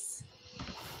phase?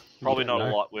 Probably not a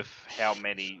lot with how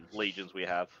many legions we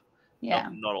have. Yeah.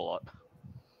 Not a lot.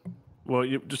 Well,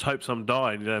 you just hope some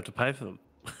die and you don't have to pay for them.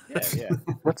 Yeah.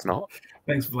 Let's not.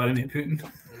 Thanks, Vladimir Putin.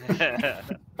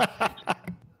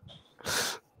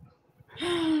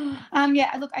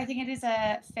 Yeah, look, I think it is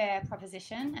a fair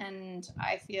proposition, and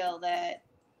I feel that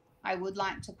I would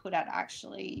like to put out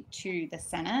actually to the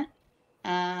Senate.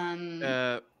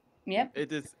 Yep.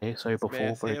 It is. Okay, so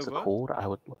before votes are called, I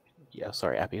would. Yeah,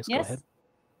 sorry, Appius, go ahead.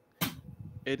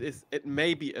 It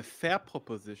may be a fair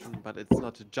proposition, but it's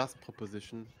not a just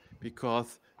proposition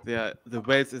because the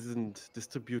wealth isn't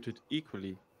distributed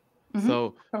equally. Mm-hmm.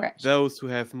 So correct. Those who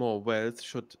have more wealth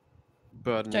should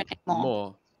burden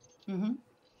more. Mm-hmm.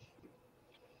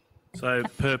 So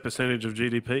per percentage of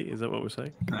GDP, is that what we're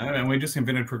saying? No, and we just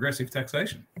invented progressive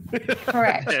taxation.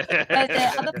 Correct. But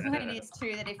the other point is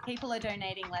too that if people are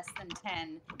donating less than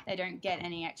 10, they don't get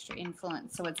any extra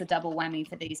influence, so it's a double whammy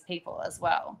for these people as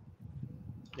well.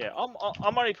 Yeah,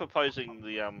 I'm only proposing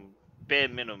the bare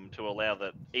minimum to allow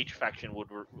that each faction would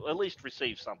at least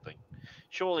receive something.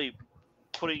 Surely,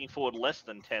 putting forward less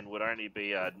than 10 would only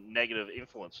be a negative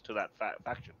influence to that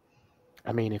faction.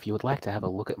 I mean, if you would like to have a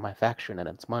look at my faction and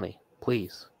its money,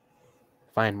 please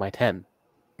find my 10.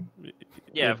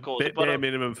 Yeah, of course. Bare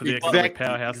minimum for the economic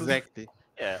powerhouses. Exactly.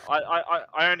 Yeah,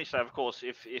 I only say, of course,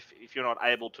 if you're not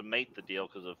able to meet the deal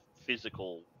because of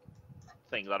physical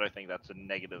things, I don't think that's a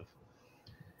negative.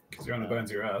 Because you're on the bones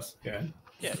of your ass. Yeah.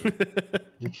 Yeah.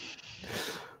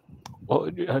 Well,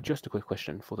 just a quick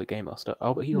question for the Game Master.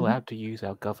 Are we allowed to use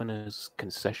our governor's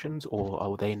concessions, or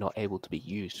are they not able to be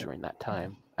used during that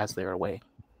time as they're away?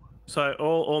 So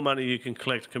all money you can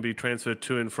collect can be transferred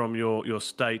to and from your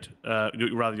state,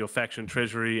 rather your faction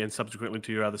treasury, and subsequently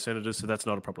to your other senators. So that's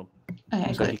not a problem.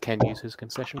 Okay, So good. he can use his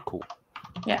concession. Cool.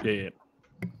 Yeah. Yeah.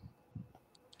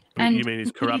 And you mean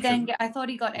his did he then corruption? I thought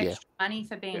he got Yeah. extra money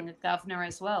for being a governor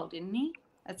as well, didn't he?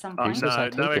 At some Oh, point. says I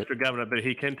no take it. extra governor, but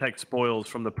he can take spoils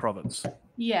from the province.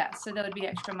 Yeah, so there would be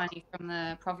extra money from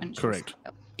the province. Correct.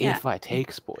 Yeah. If I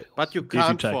take spoils. But you you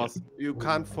can't take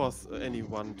it. force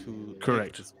anyone to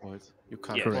Correct. take the spoils. You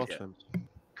can't Yeah, force correct. them.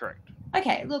 Correct.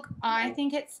 Okay, look, I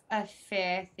think it's a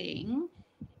fair thing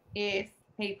if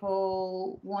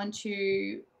people want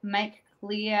to make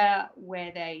clear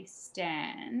where they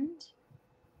stand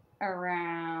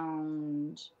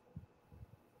around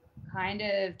kind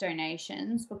of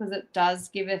donations, because it does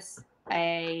give us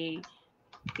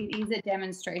it is a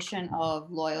demonstration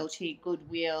of loyalty,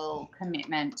 goodwill,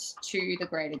 commitment to the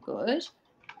greater good.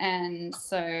 And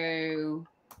so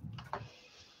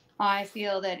I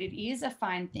feel that it is a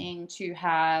fine thing to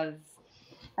have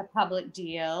a public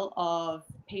deal of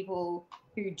people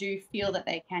who do feel that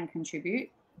they can contribute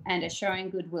and are showing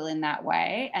goodwill in that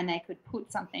way. And they could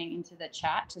put something into the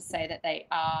chat to say that they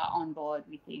are on board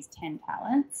with these 10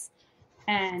 talents.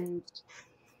 And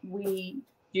we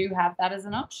do have that as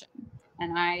an option.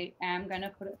 And I am going to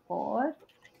put it forward,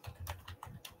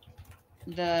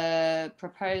 the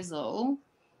proposal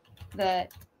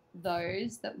that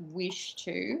those that wish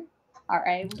to are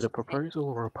able Is it a to. proposal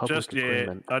or a public Just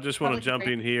agreement? I just want to Public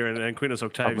jump in here, and Quintus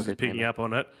Octavius is Public picking agreement. up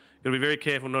on it. You've got to be very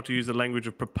careful not to use the language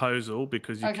of proposal,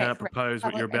 because you Okay, can't correct. propose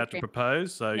what you're Public about to agreement.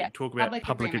 propose. So Yeah, you talk about public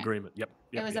public agreement. agreement.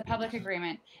 Yep. It was a public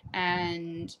agreement,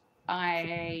 and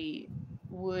I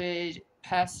would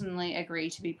personally agree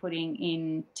to be putting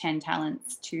in 10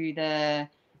 talents to the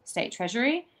state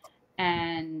treasury.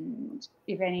 And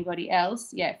if anybody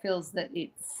else, feels that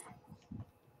it's,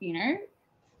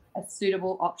 a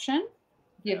suitable option,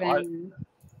 given,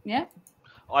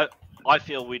 I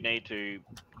feel we need to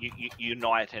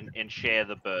unite and share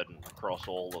the burden across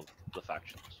all of the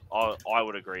factions. I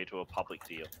would agree to a public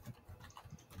deal.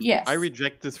 yes, I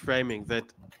reject this framing that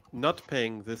not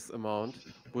paying this amount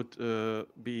would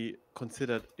be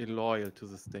considered illoyal to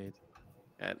the state,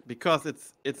 and because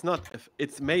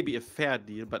it's maybe a fair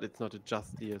deal, but it's not a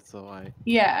just deal. So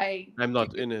I'm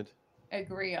not in it.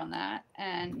 agree on that,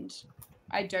 and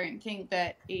I don't think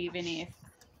that even if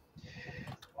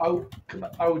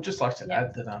I would just like to Yeah.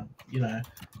 add that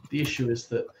the issue is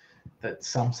that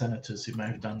some senators who may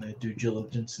have done their due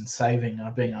diligence in saving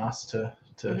are being asked to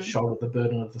Mhm. shoulder the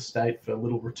burden of the state for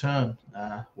little return,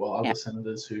 while other Yeah.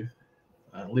 senators who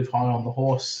live high on the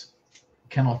horse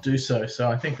cannot do so. So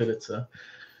I think that it's a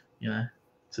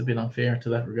bit unfair to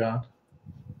that regard.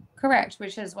 correct,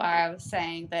 which is why I was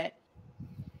saying that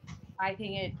I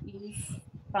think it is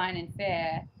fine and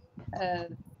fair.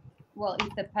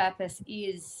 If the purpose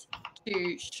is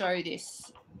to show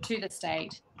this to the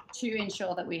state, to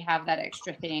ensure that we have that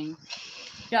extra thing,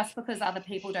 just because other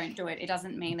people don't do it, it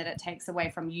doesn't mean that it takes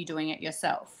away from you doing it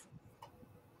yourself.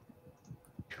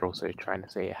 You're also trying to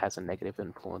say it has a negative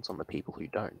influence on the people who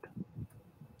don't.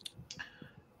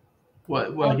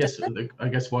 Well, Oh, I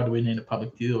guess why do we need a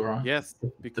public deal, right? Yes,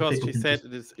 The because people she can said just-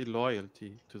 it is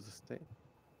illoyalty to the state.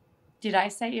 Did I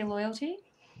say your loyalty?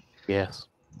 Yes.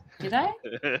 Did I?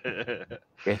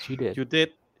 Yes, you did. You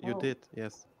did. You Oh. did.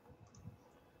 Yes.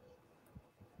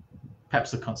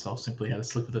 Perhaps the consul simply had a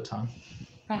slip of the tongue.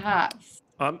 Perhaps.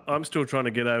 I'm still trying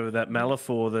to get over that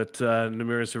metaphor that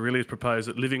Numerius Aurelius proposed,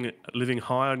 that living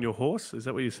high on your horse. Is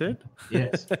that what you said?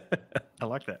 Yes. I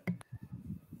like that.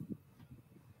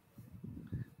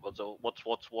 What's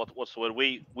the word?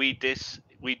 We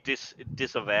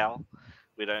disavow.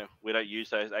 We don't use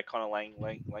that kind of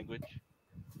language.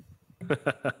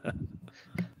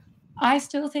 I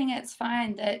still think it's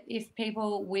fine that if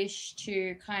people wish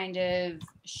to kind of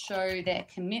show their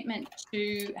commitment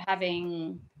to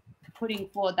putting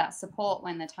forward that support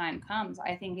when the time comes,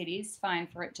 I think it is fine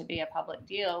for it to be a public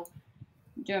deal,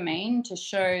 Do you know what I mean? To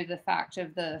show the fact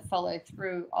of the follow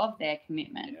through of their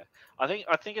commitment. Yeah.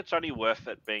 I think it's only worth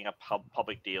it being a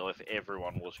public deal if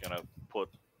everyone was going to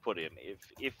put in.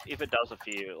 If it does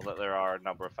appear that there are a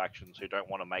number of factions who don't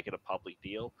want to make it a public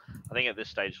deal, I think at this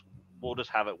stage we'll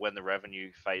just have it when the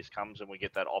revenue phase comes and we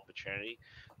get that opportunity.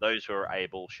 Those who are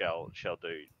able shall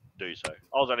do so.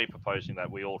 I was only proposing that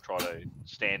we all try to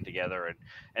stand together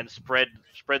and spread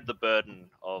the burden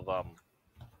of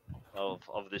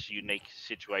this unique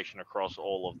situation across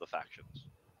all of the factions.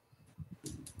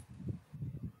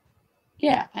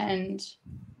 Yeah, and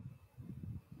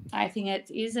I think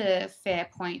it is a fair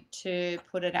point to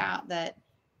put it out that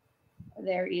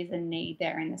there is a need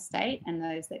there in the state, and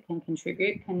those that can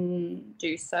contribute can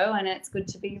do so, and it's good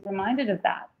to be reminded of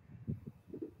that.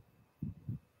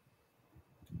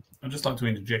 I'd just like to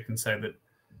interject and say that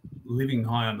living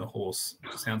high on the horse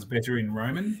sounds better in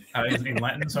Roman, in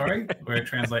Latin, sorry, where it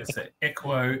translates to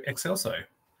equo excelso.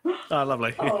 Oh,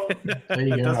 lovely. Oh. There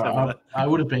you go. I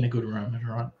would have been a good Roman,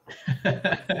 right?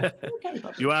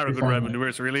 You are a good Roman,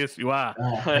 Numerus Aurelius. You are.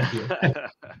 Thank you.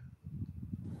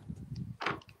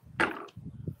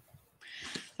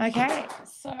 Okay,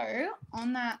 so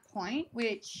on that point,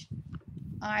 which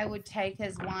I would take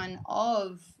as one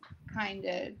of kind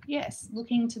of, yes,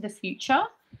 looking to the future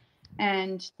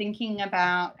and thinking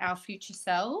about our future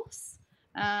selves,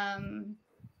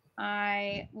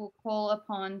 I will call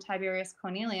upon Tiberius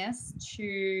Cornelius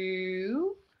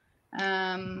to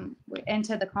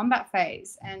enter the combat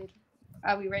phase. And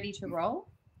are we ready to roll?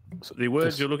 So the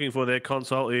words you're looking for there,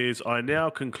 Consul, is I now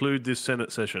conclude this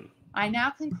Senate session. I now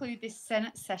conclude this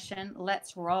Senate session.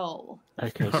 Let's roll.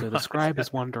 Okay, so the scribe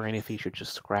is wondering if he should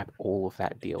just scrap all of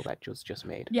that deal that was just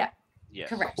made. Yeah, Yes.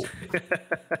 correct.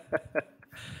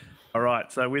 All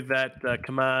right, so with that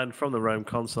command from the Rome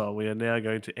Consul, we are now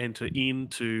going to enter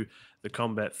into the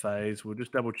combat phase. We'll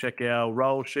just double check our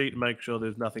roll sheet and make sure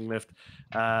there's nothing left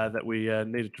that we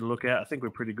needed to look at. I think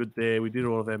we're pretty good there. We did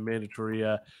all of our mandatory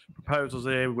proposals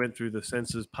there. We went through the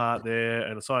census part there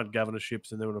and assigned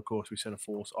governorships, and then, of course, we sent a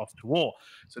force off to war.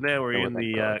 So now we're in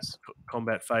the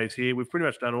combat phase here. We've pretty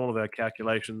much done all of our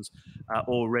calculations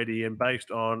already and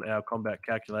based on our combat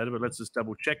calculator, but let's just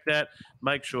double check that,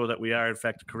 make sure that we are, in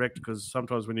fact, correct, because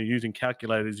sometimes when you're using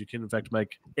calculators, you can, in fact,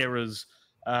 make errors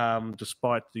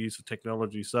despite the use of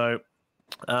technology. So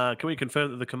can we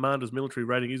confirm that the commander's military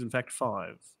rating is in fact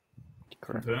 5?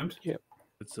 Confirmed? Yep.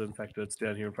 It's in fact it's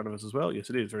down here in front of us as well.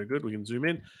 Yes, it is. Very good. We can zoom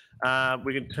in.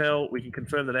 We can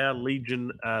confirm that our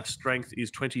legion strength is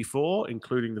 24,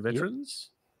 including the veterans.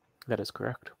 Yep. That is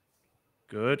correct.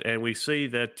 Good. And we see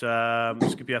that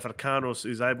Scipio Africanus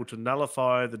is able to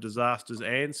nullify the disasters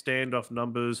and standoff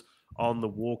numbers on the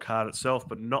war card itself,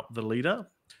 but not the leader.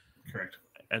 Correct.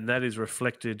 And that is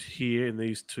reflected here in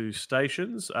these two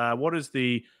stations. What is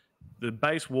the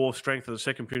base war strength of the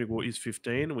Second Punic War is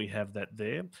 15, and we have that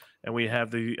there. And we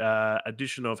have the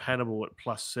addition of Hannibal at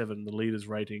 +7, the leader's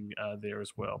rating there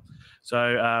as well.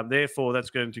 So therefore, that's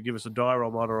going to give us a die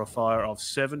roll modifier of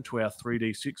 7 to our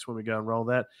 3d6 when we go and roll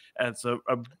that. And so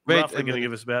roughly going to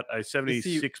give us about a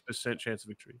 76% chance of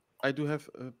victory. I do have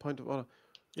a point of order.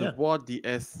 The Yeah. war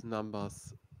DS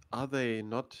numbers, are they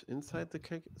not inside the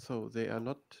cake? So they are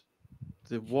not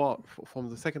the war from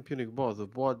the Second Punic War, the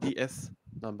war DS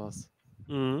numbers.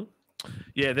 Mm-hmm.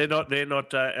 Yeah, they're not.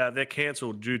 They're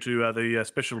cancelled due to the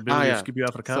special ability of Scipio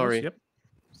Africanus. Sorry. Yep.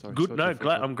 Sorry, Good. totally No,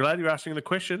 I'm glad you're asking the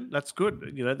question. That's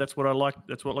good. You know, that's what I like.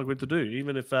 That's what I like to do.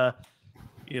 Even if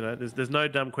there's no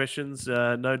dumb questions,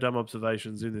 no dumb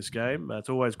observations in this game. It's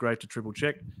always great to triple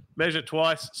check, measure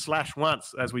twice, slash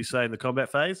once, as we say in the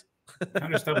combat phase. Can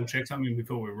I just double check something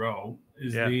before we roll?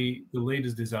 Is the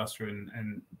leader's disaster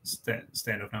and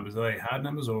standoff numbers, are they hard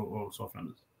numbers or soft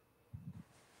numbers?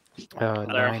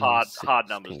 They're hard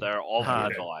numbers. They're all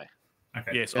hard die.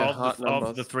 Okay. Yes, Yeah,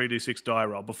 of the 3d6 die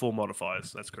roll before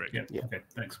modifiers. That's correct. Yeah. Okay.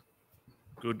 Thanks.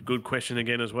 Good question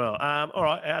again as well. All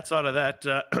right. Outside of that,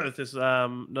 if there's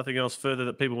nothing else further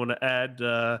that people want to add,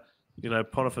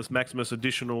 Pontifex Maximus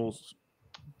additional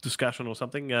discussion or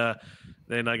something,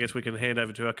 then I guess we can hand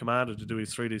over to our commander to do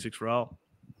his 3d6 roll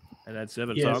and add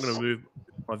 7. Yes. So I'm going to move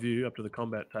my view up to the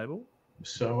combat table.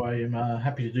 So I am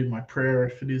happy to do my prayer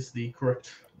if it is the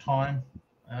correct time.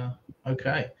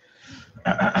 Okay.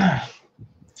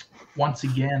 Once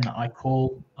again, I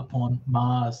call upon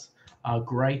Mars, our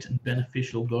great and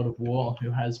beneficial god of war,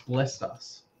 who has blessed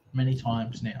us many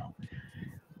times now.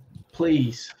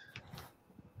 Please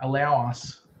allow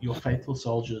us, your faithful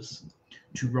soldiers,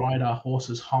 to ride our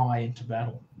horses high into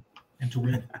battle and to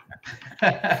win.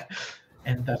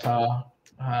 And that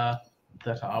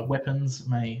our weapons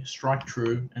may strike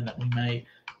true and that we may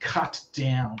cut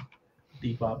down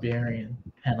the barbarian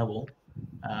Hannibal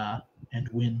and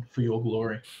win for your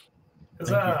glory.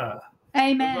 Huzzah!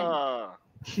 Amen.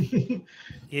 Huzzah.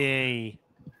 Yay.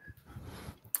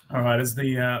 All right, as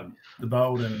the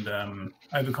bold and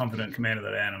overconfident commander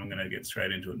that I am, I'm going to get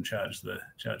straight into it and charge the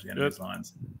enemy's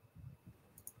lines.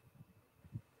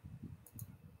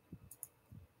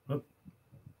 Whoop.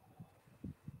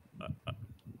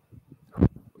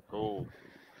 Cool.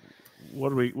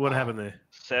 What happened there?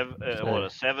 A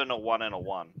 7, a 1, and a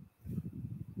 1.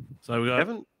 So we got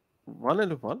 7, 1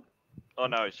 and a 1? Oh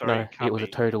no, sorry. No, it was a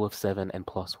total of 7 and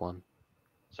 +1.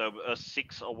 So a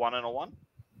 6, a 1, and a 1?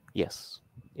 Yes,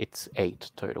 it's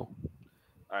 8 total.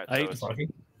 All right, 8 so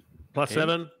plus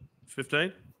 7,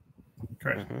 15.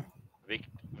 Correct.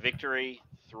 victory,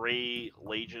 3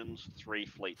 legions, 3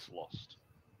 fleets lost.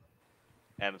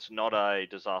 And it's not a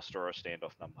disaster or a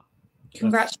standoff number.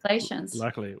 Congratulations.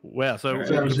 Luckily. Wow. So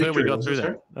That was we victory, got through wasn't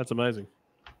that. it? That's amazing.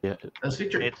 Yeah. That's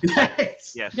victory.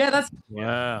 It's- Yes. Yeah, that's.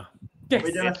 Wow. Yes.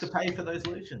 We don't have to pay for those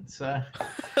legions. So.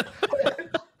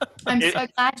 I'm so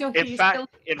glad you're here.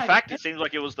 In fact, it seems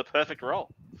like it was the perfect roll.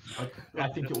 I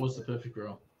think it was the perfect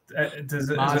roll. Is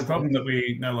it a problem that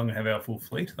we no longer have our full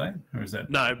fleet, though? Or is that...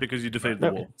 No, because you defeated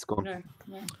the war. It's gone.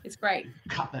 No, it's great.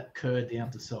 Cut that cur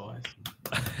down to size.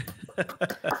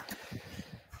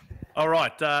 All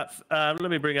right. Let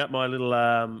me bring up my little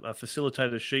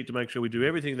facilitator sheet to make sure we do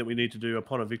everything that we need to do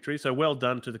upon a victory. So well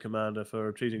done to the commander for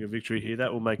achieving a victory here.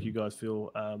 That will make you guys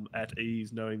feel at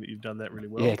ease knowing that you've done that really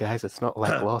well. Yeah, guys, it's not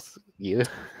like lost year.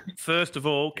 First of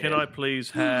all, can I please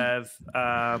have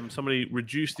somebody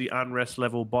reduce the unrest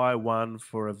level by 1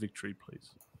 for a victory, please?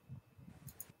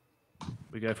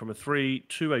 We go from a 3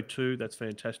 to a 2. That's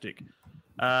fantastic.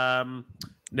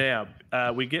 Now,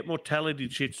 we get mortality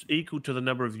chits equal to the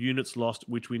number of units lost,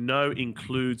 which we know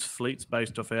includes fleets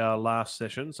based off our last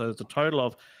session. So there's a total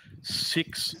of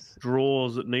 6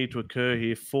 draws that need to occur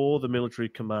here for the military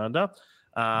commander.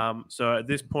 So at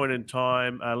this point in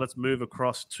time, let's move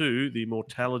across to the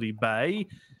mortality bay.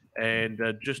 And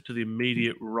just to the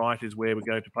immediate right is where we're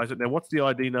going to place it. Now, what's the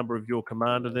ID number of your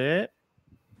commander there?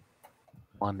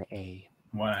 1A.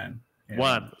 1. Yeah.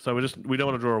 1. So we don't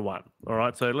want to draw a 1. All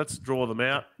right. So let's draw them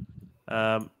out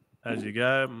as you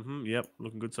go. Yep.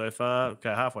 Looking good so far. Okay.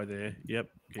 Halfway there. Yep.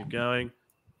 Keep going.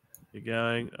 Keep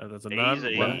going. That's a none.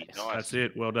 Easy. Well, Nice. That's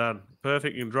it. Well done.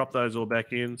 Perfect. You can drop those all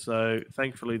back in. So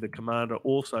thankfully the commander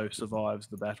also survives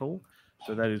the battle.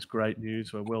 So that is great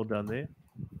news. So well done there.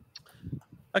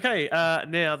 Okay.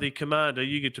 Now the commander,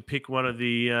 you get to pick one of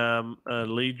the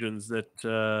legions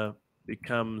that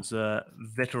becomes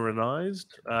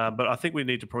veteranized, but I think we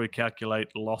need to probably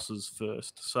calculate losses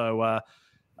first. So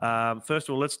first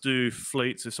of all, let's do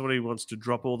fleets. If somebody wants to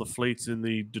drop all the fleets in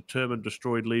the determined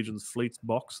destroyed legions fleets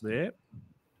box there,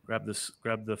 grab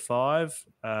the 5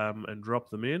 and drop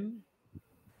them in.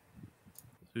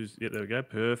 Yeah, there we go,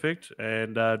 perfect.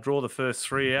 And draw the first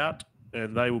 3 out,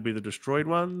 and they will be the destroyed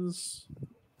ones.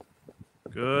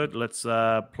 Good. Let's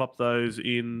plop those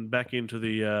back into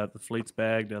the fleets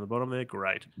bag down the bottom there.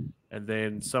 Great. And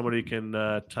then somebody can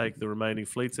take the remaining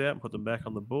fleets out and put them back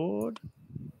on the board.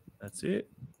 That's it.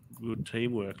 Good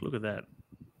teamwork. Look at that.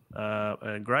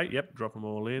 And great. Yep. Drop them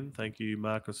all in. Thank you,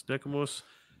 Marcus Decimus.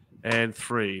 And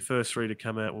 3. First 3 to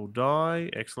come out will die.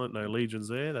 Excellent. No legions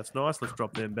there. That's nice. Let's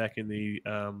drop them back in the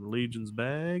legions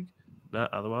bag. No,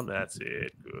 other one. That's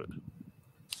it. Good.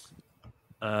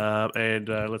 And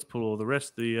let's pull all the rest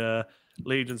of the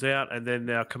legions out, and then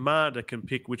our commander can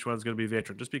pick which one's going to be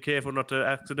veteran. Just be careful not to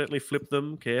accidentally flip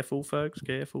them. Careful, folks.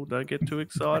 Careful. Don't get too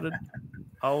excited.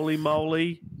 Holy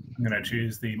moly. I'm going to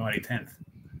choose the Mighty 10th.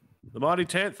 The Mighty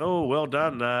 10th. Oh, well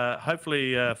done.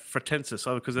 Hopefully Fretensis,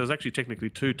 because there was actually technically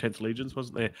 2 10th legions,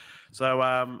 wasn't there? So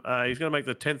he's going to make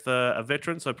the 10th a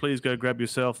veteran, so please go grab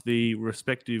yourself the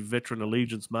respective veteran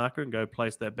allegiance marker and go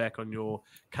place that back on your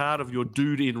card of your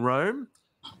dude in Rome.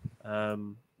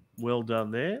 Well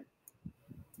done there.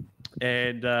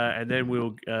 And then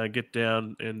we'll get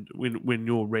down, and when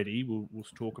you're ready, we'll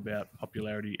talk about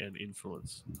popularity and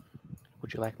influence.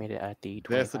 Would you like me to add the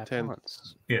There's the 25 10.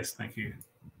 talents? Yes, thank you.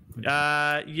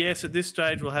 Yes, at this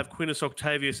stage we'll have Quintus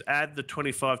Octavius add the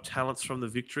 25 talents from the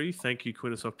victory. Thank you,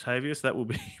 Quintus Octavius. That will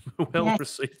be well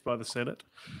received by the Senate.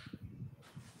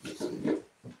 Does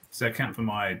that count for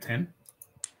my 10?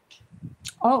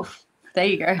 Oh, there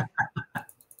you go.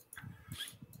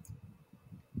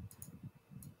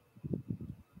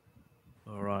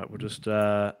 All right, we'll just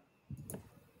wait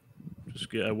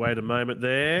a moment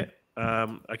there.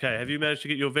 Okay, have you managed to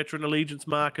get your veteran allegiance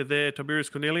marker there, Tiberius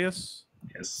Cornelius?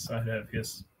 Yes, I have,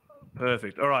 yes.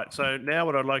 Perfect. All right, so now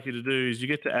what I'd like you to do is you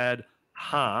get to add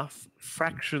half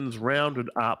fractions rounded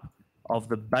up of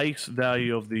the base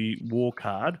value of the war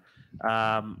card,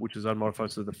 which is unmodified,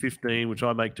 so the 15, which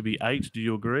I make to be 8. Do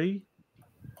you agree?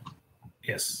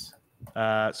 Yes.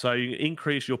 So you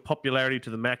increase your popularity to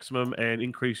the maximum and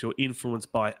increase your influence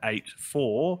by 8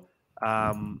 for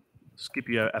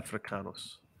Scipio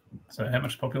Africanus. So how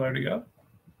much popularity you got?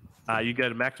 You go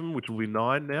to maximum, which will be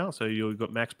 9 now. So you've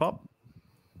got max pop.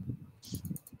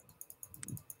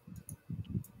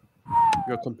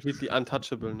 You're completely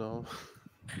untouchable now.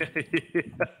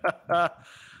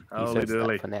 Holy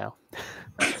dooly. For now.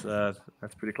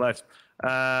 That's pretty close.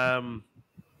 Yeah,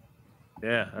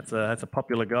 that's a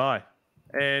popular guy.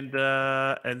 And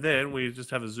then we just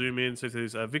have a zoom in. So it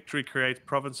says victory creates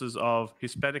provinces of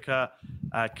Hispanica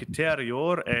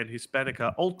Quiterior and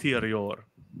Hispanica Ulterior.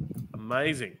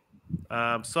 Amazing.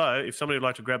 So if somebody would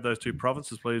like to grab those 2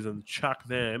 provinces, please, and chuck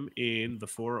them in the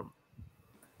forum.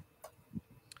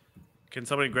 Can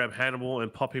somebody grab Hannibal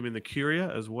and pop him in the Curia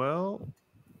as well?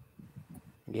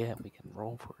 Yeah, we can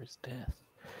roll for his death.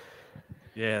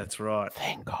 Yeah, that's right.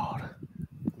 Thank God.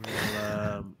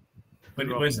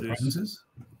 Where's the provinces?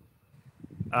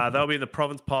 They'll be in the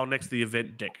province pile next to the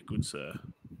event deck, good sir.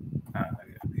 Yeah,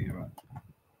 right.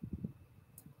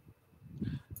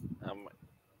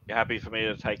 You happy for me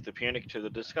to take the Punic to the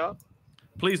discard?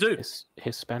 Please do.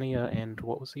 Hispania and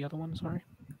what was the other one? Sorry.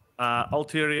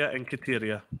 Ulteria and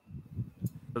Quiterior.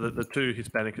 So the 2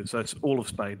 Hispanicas. So it's all of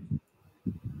Spain.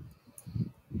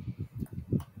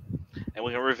 And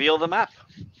we can reveal the map.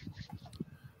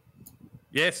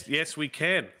 Yes, we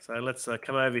can. So let's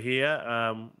come over here.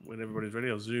 When everybody's ready,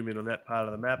 I'll zoom in on that part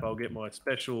of the map. I'll get my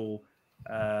special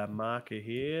marker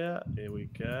here. There we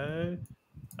go.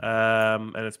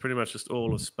 And it's pretty much just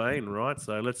all of Spain, right?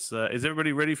 So let's. Is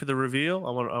everybody ready for the reveal?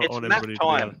 I want everybody map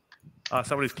time.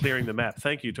 Somebody's clearing the map.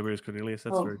 Thank you, Tiberius Cornelius.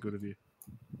 That's very good of you.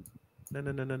 No,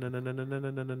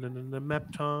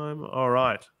 map time. All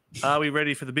right. Are we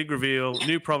ready for the big reveal?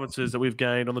 New provinces that we've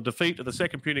gained on the defeat of the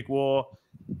Second Punic War.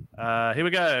 Here we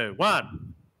go.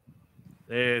 1.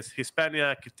 There's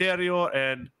Hispania Quiterior,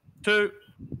 and 2.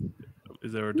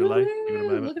 Is there a delay? Give it a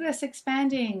moment. Look at us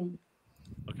expanding.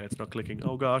 Okay, it's not clicking.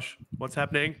 Oh gosh, what's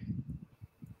happening?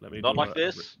 Let me Not like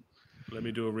this. Let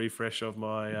me do a refresh of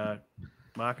my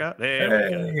marker.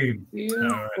 There we go.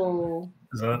 Beautiful.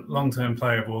 As a long-term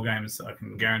player of war games, I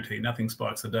can guarantee nothing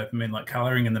spikes the dopamine like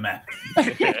colouring in the map. We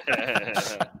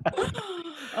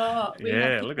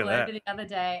had look people at that. over the other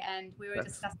day, and we were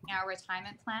discussing our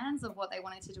retirement plans of what they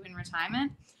wanted to do in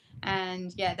retirement.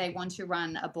 And yeah, they want to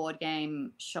run a board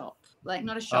game shop, like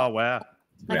not a shop. Oh wow!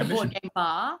 Like a board game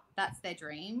bar. That's their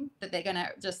dream, that they're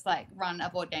gonna just like run a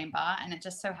board game bar. And it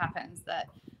just so happens that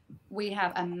we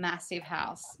have a massive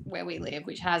house where we live,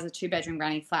 which has a 2-bedroom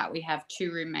granny flat. We have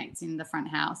 2 roommates in the front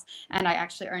house. And I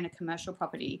actually own a commercial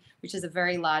property, which is a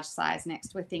very large size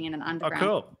next to a thing in an underground.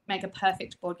 Oh, cool. Make a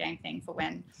perfect board game thing for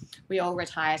when we all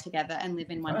retire together and live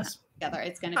in one house together.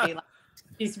 It's going to be like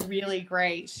this really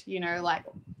great, like,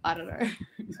 I don't know.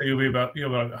 So you'll be about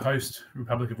host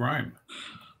Republic of Rome.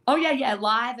 Oh, yeah,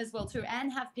 live as well, too.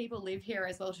 And have people live here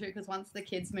as well, too, because once the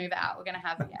kids move out, we're going to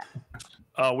have,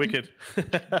 Oh, wicked.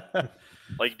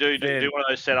 Like, do one of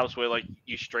those setups where, like,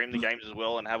 you stream the games as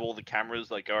well and have all the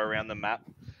cameras, like, go around the map.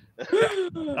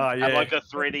 Oh, yeah. Have, like, a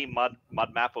 3D mud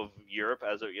map of Europe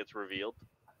as it gets revealed.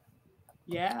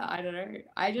 Yeah, I don't know.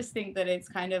 I just think that it's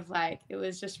kind of like, it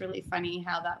was just really funny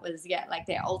how that was, like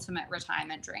their ultimate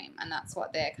retirement dream. And that's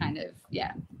what they're kind of,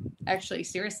 actually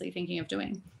seriously thinking of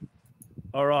doing.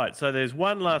 All right. So there's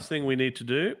one last thing we need to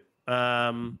do.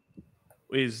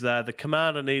 Is the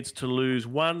commander needs to lose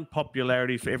 1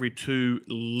 popularity for every 2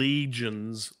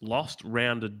 legions lost,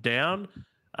 rounded down.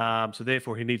 So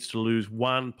therefore, he needs to lose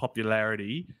 1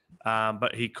 popularity.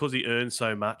 But because he earns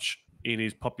so much in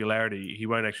his popularity, he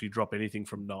won't actually drop anything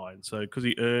from 9. So because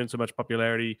he earns so much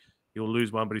popularity, he'll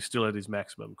lose 1, but he's still at his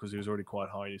maximum because he was already quite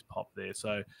high in his pop there.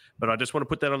 So, but I just want to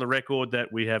put that on the record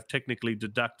that we have technically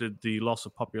deducted the loss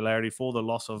of popularity for the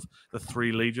loss of the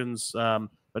 3 legions.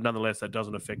 But nonetheless, that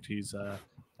doesn't affect his.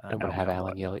 I'm going to have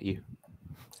Alan yell at you.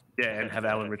 Yeah, and have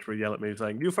Alan Richbury yell at me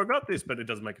saying, you forgot this, but it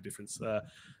doesn't make a difference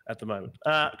at the moment.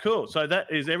 Cool. So that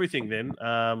is everything then.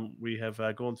 We have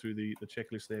gone through the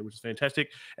checklist there, which is fantastic.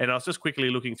 And I was just quickly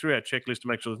looking through our checklist to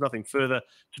make sure there's nothing further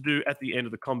to do at the end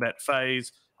of the combat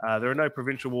phase. There are no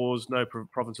provincial wars, no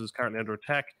provinces currently under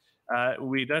attack.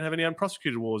 We don't have any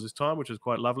unprosecuted wars this time, which is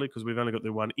quite lovely because we've only got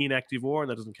the 1 inactive war,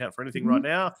 and that doesn't count for anything right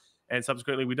now. And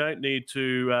subsequently, we don't need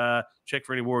to check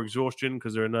for any war exhaustion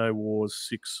because there are no wars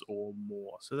 6 or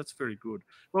more. So that's very good.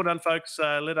 Well done, folks.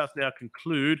 Let us now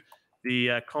conclude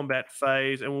the combat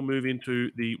phase, and we'll move into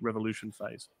the revolution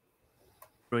phase.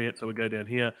 Brilliant. So we go down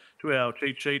here to our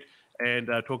cheat sheet, and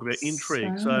talk about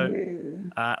intrigue. So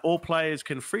all players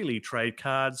can freely trade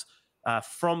cards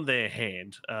from their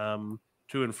hand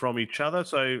to and from each other.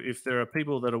 So if there are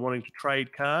people that are wanting to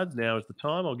trade cards, now is the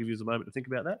time. I'll give you a moment to think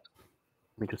about that.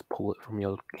 Let me just pull it from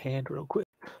your hand real quick.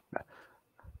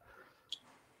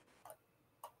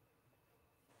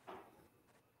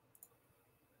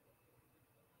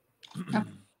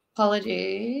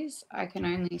 Apologies, I can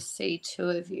only see 2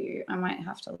 of you. I might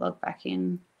have to log back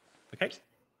in. Okay.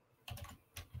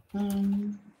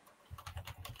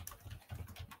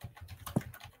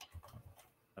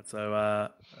 So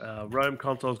Rome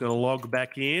console is going to log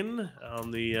back in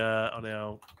on the on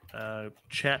our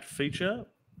chat feature.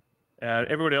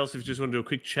 Everybody else, if you just want to do a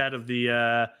quick chat of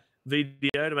the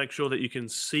video to make sure that you can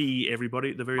see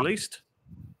everybody at the very least.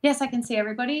 Yes, I can see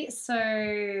everybody. So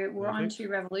we're on to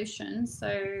Revolution.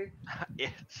 So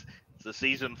yes, it's the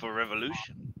season for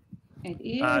Revolution. It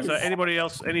is. So anybody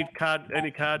else, any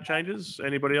card changes?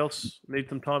 Anybody else need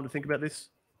some time to think about this?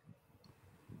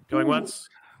 Going once?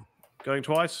 Going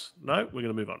twice? No? We're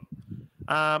going to move on.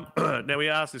 Now, we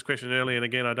asked this question earlier, and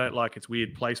again, I don't like its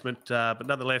weird placement, but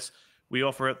nonetheless, we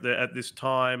offer it at this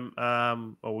time,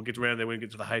 or we'll get around there when we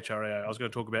get to the HRAO. I was going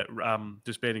to talk about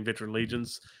disbanding veteran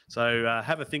legions. So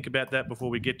have a think about that before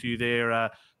we get to you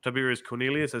there, Tiberius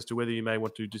Cornelius, as to whether you may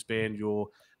want to disband your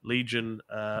legion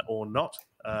or not.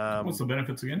 What's the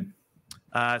benefits again?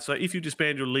 So if you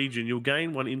disband your legion, you'll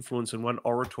gain 1 influence and 1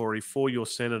 oratory for your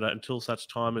senator until such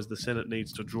time as the Senate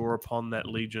needs to draw upon that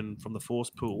legion from the force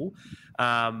pool.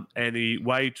 And the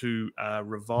way to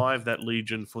revive that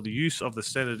legion for the use of the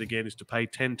Senate again is to pay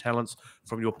 10 talents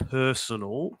from your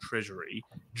personal treasury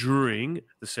during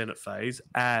the Senate phase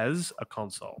as a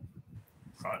consul.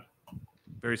 Right.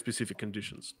 Very specific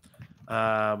conditions.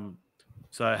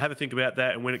 So have a think about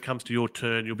that, and when it comes to your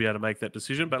turn, you'll be able to make that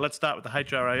decision. But let's start with the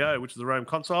HRAO, which is the Rome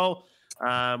console.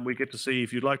 We get to see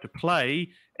if you'd like to play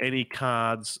any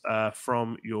cards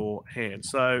from your hand,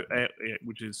 so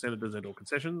which is senators and/or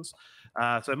concessions.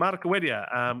 So Marta Coedia,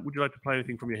 would you like to play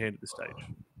anything from your hand at this stage?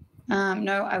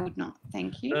 No, I would not.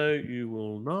 Thank you. No, you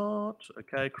will not.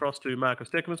 Okay, cross to Marcus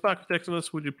Decimus. Marcus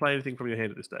Decimus, would you play anything from your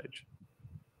hand at this stage?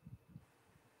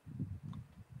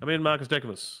 Come in, Marcus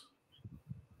Decimus.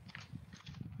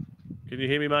 Can you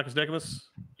hear me, Marcus Decimus?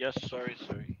 Yes, sorry.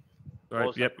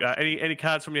 Right, yep. Any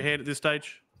cards from your hand at this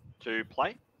stage? To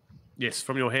play? Yes,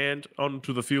 from your hand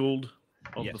onto the field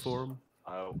of the forum.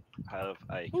 I'll have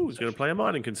a. Oh, he's going to play a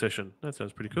mining concession. That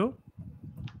sounds pretty cool.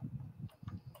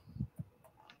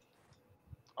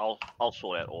 I'll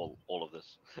sort out all of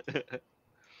this.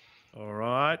 All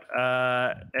right.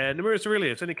 And Nemirius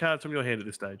Aurelius, any cards from your hand at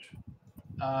this stage?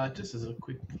 Just as a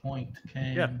quick point,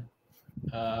 Ken.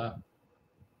 Yeah.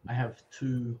 I have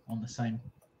 2 on the same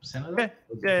senator. Okay.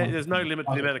 Yeah, there's no limit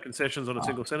to the amount of concessions on a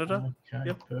single senator. Okay,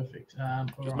 yep. Perfect.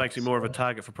 Just makes you more of a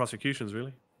target for prosecutions,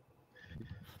 really.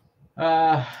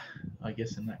 I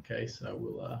guess in that case, I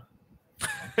will.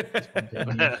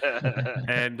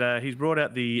 And he's brought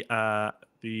out the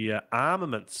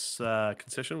armaments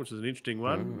concession, which is an interesting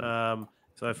one.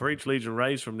 So for each legion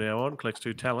raised from now on, collects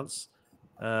 2 talents.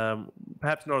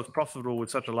 Perhaps not as profitable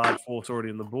with such a large force already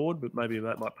on the board, but maybe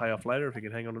that might pay off later if you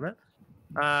can hang on to that.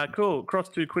 Cool. Cross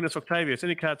to Quintus Octavius.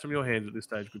 Any cards from your hands at this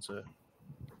stage, good sir?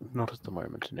 Not at the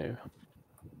moment, no.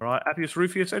 All right. Appius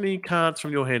Rufius, any cards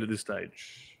from your hand at this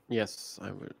stage? Yes,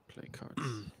 I will play cards.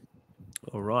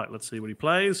 All right. Let's see what he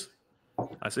plays.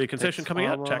 I see a concession coming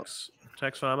out. Tax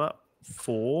farmer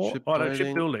 4.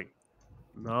 Shipbuilding.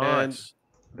 Nice.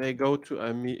 And they go to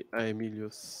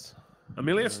Aemilius.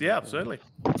 Aemilius, yeah, certainly.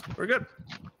 Very good.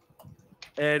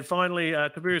 And finally,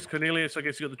 Tiberius Cornelius, I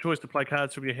guess you've got the choice to play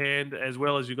cards from your hand, as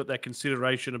well as you've got that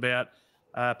consideration about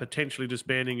potentially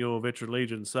disbanding your veteran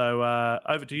legion. So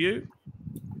over to you.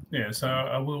 Yeah, so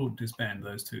I will disband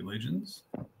those 2 legions.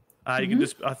 You can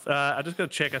just. I just got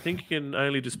to check. I think you can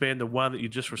only disband the one that you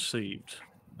just received.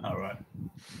 All right.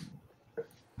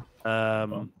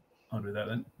 I'll do that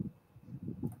then.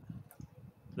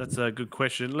 That's a good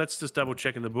question. Let's just double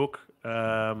check in the book.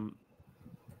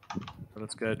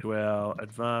 Let's go to our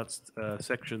advanced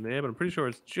section there, but I'm pretty sure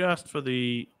it's just for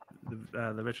the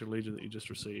veteran legion that you just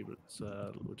received.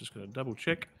 We're just going to double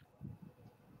check.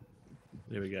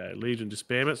 There we go, legion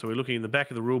disbandment. So we're looking in the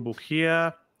back of the rule book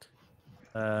here.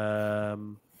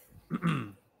 No,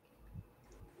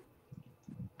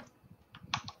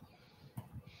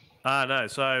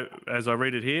 so as I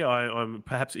read it here, I'm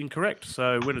perhaps incorrect.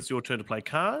 So when it's your turn to play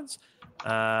cards,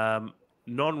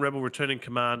 non-rebel returning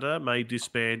commander may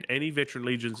disband any veteran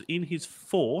legions in his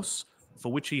force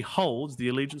for which he holds the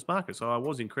allegiance marker. So I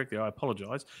was incorrect there. I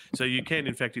apologise. So you can,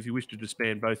 in fact, if you wish to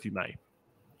disband both, you may.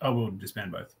 I will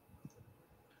disband both.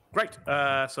 Great.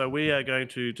 So we are going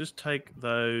to just take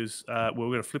those. We're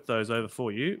going to flip those over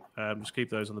for you. Just keep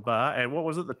those on the bar. And what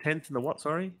was it? The 10th and the what?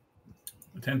 Sorry.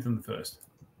 The 10th and the 1st.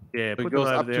 Yeah, So it put them goes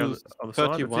over up there to on the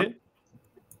side. 31.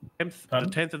 The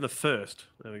 10th and the 1st.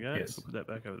 There we go. Yes. We'll put that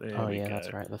back over there. Oh, we yeah, go.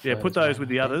 that's right. Yeah, put those with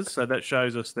the others. So that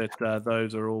shows us that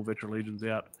those are all veteran legions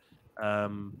out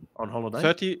on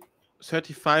holiday.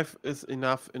 35 is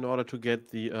enough in order to get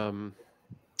the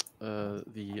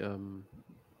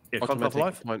automatic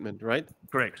life appointment, right?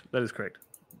 Correct. That is correct.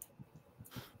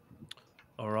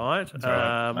 All right.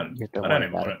 I don't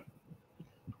even want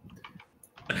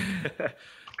it.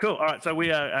 Cool. All right. So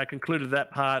we concluded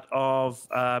that part of.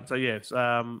 So yes.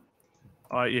 You'll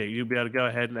be able to go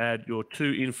ahead and add your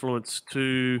 2 influence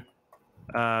to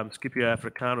Scipio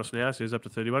Africanus now. So he's up to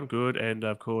 31. Good. And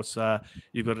of course,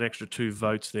 you've got an extra 2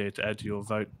 votes there to add to your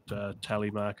vote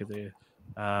tally marker there.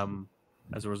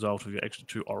 As a result of your extra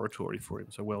 2 oratory for him.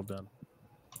 So well done.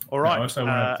 All right. I also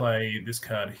want to play this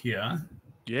card here.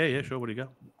 Yeah, sure. What do you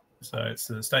got? So it's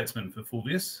the Statesman for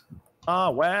Fulvius.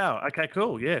 Oh, wow. Okay,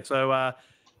 cool. Yeah. So what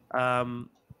are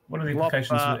the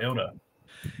implications for the Elder?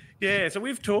 Yeah, so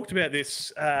we've talked about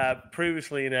this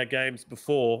previously in our games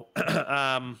before.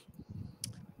 So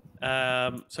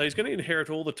he's going to inherit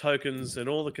all the tokens and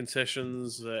all the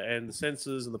concessions and the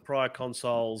sensors and the prior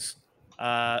consoles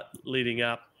leading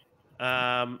up.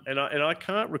 And I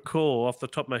can't recall off the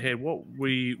top of my head what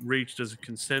we reached as a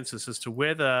consensus as to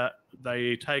whether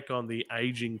they take on the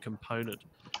aging component.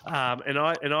 And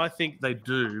I think they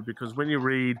do, because when you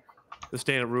read the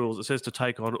standard rules, it says to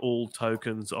take on all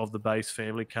tokens of the base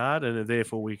family card, and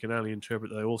therefore we can only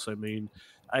interpret they also mean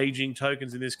aging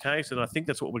tokens in this case. And I think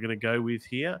that's what we're going to go with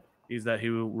here, is that he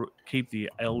will keep the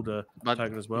elder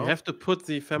token as well. You have to put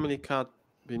the family card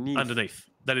beneath. Underneath.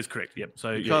 That is correct. Yep.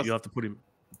 So you have to put him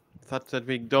such that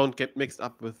we don't get mixed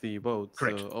up with the votes.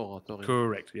 Correct.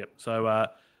 Correct. Yep. So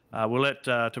we'll let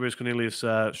Tiberius Cornelius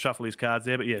shuffle his cards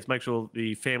there, but yes, make sure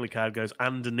the family card goes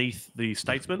underneath the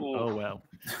statesman. Ooh. Oh wow,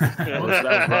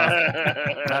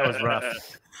 that was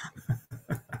rough.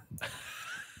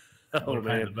 Oh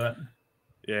man,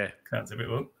 yeah, cards a bit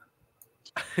well.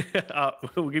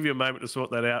 We'll give you a moment to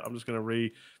sort that out. I'm just going to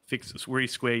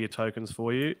re-square your tokens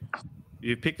for you.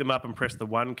 You pick them up and press the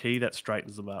 1 key, that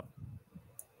straightens them up.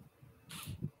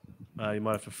 You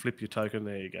might have to flip your token.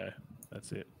 There you go.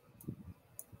 That's it.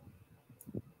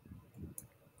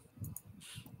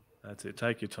 That's it.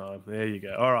 Take your time. There you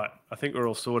go. All right. I think we're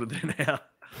all sorted there now.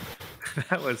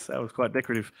 that was quite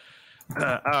decorative.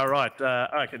 All right.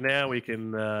 Okay. Now we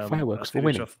can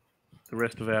finish off the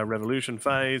rest of our revolution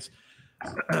phase.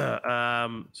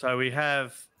 So we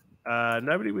have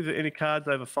nobody with any cards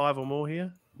over 5 or more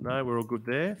here. No, we're all good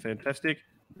there. Fantastic.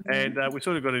 And we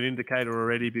sort of got an indicator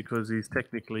already because he's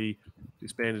technically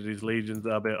disbanded his legions.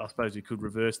 I suppose he could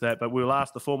reverse that, but we'll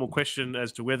ask the formal question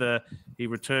as to whether he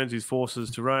returns his forces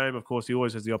to Rome. Of course, he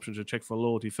always has the option to check for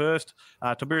loyalty first.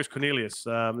 Tiberius Cornelius,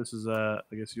 this is, I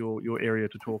guess, your area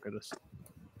to talk at us.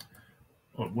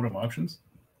 What are my options?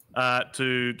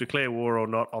 To declare war or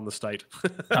not on the state.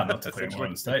 Not declare war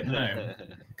on the state, no.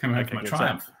 Come back to my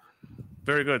triumph.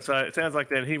 Very good. So it sounds like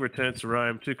then he returns to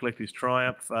Rome to collect his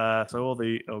triumph. So all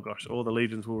the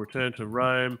legions will return to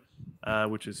Rome,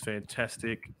 which is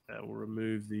fantastic. We'll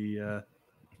remove the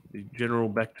general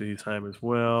back to his home as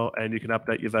well, and you can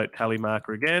update your vote tally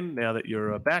marker again now that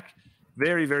you're back.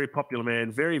 Very, very popular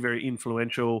man. Very, very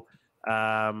influential.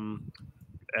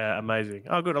 Amazing.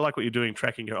 Oh, good. I like what you're doing,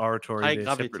 tracking your oratory there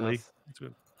separately. That's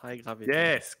good. High gravitas.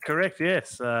 Yes, correct.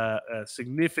 Yes,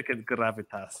 significant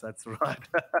gravitas. That's right.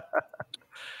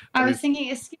 I was thinking,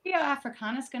 is Scipio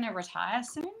Africanus going to retire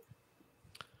soon?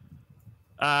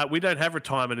 We don't have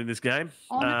retirement in this game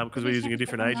because we're using a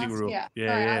different aging rule. Yeah.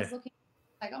 Sorry, I was looking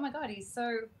like, oh my god,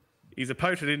 he's a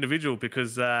potent individual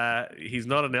because he's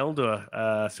not an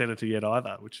elder senator yet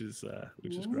either, which is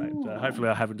great. Hopefully,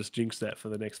 I haven't just jinxed that for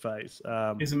the next phase.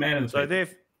 He's a man of the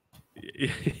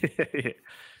yeah.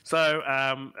 So,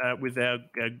 with our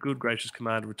good, gracious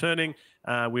commander returning,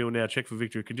 we will now check for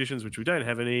victory conditions, which we don't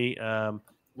have any.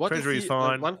 Treasury is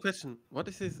fine. One question: what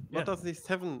is his? What does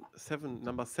the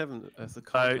number 7 as a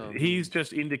card? He's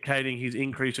just indicating his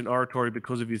increase in oratory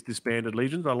because of his disbanded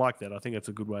legions. I like that. I think that's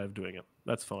a good way of doing it.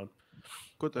 That's fine.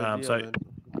 Good idea.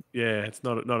 Yeah, it's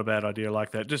not a bad idea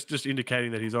like that. Just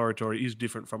indicating that his oratory is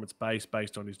different from its base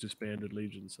based on his disbanded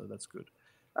legions. So that's good.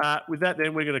 With that,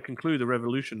 then, we're going to conclude the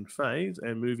revolution phase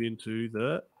and move into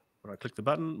when I click the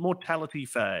button, mortality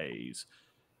phase.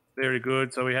 Very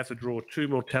good. So we have to draw 2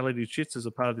 mortality chits as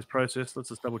a part of this process. Let's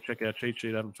just double check our cheat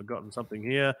sheet. I haven't forgotten something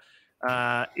here.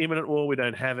 Imminent war, we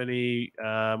don't have any.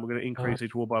 We're going to increase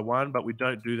each war by 1, but we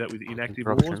don't do that with inactive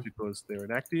wars because they're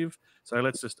inactive. So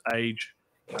let's just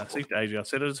seek to age our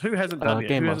senators. Who hasn't done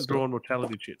yet? Who hasn't drawn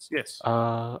mortality chits? Yes.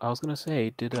 I was going to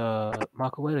say, did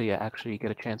Mark Aurelius actually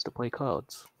get a chance to play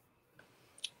cards?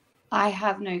 I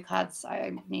have no cards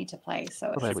I need to play,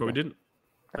 so She probably didn't.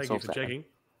 That's Thank you for checking.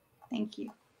 Thank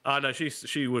you. Oh, no,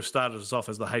 she would have started us off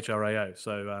as the HRAO.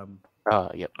 So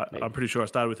yep. I'm pretty sure I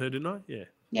started with her, didn't I? Yeah.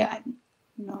 Yeah,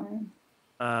 no.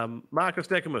 Marcus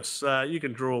Decimus, you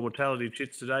can draw mortality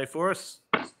chits today for us.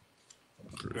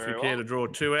 If you care to draw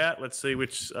 2 out, let's see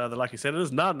which the lucky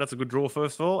senators. None. That's a good draw,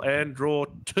 first of all. And draw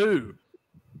 2.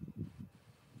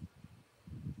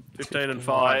 15 and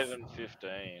 5. 5 and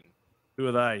 15. Who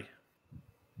are they?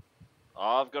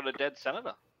 I've got a dead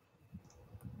senator.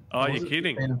 Oh, you're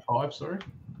kidding. 15 and 5, sorry.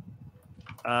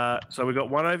 So we've got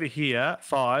 1 over here,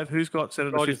 5. Who's got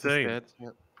Senator 15? Dead.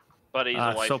 Yep. But he's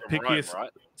away from Rome,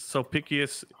 right?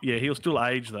 Sulpicius, yeah, he'll still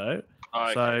age, though. Oh,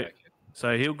 okay,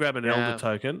 So he'll grab an elder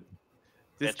token.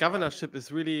 This governorship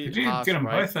is really Did you harsh, get them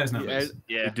right? both those numbers?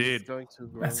 Yeah. You did. Going to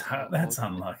grow. That's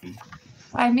unlucky.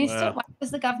 I missed it. Why was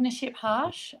the governorship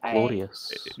harsh?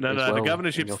 Claudius. No, as the well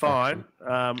governorship's in your fine.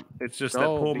 faction. It's just that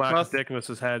No, poor Marcus because Decimus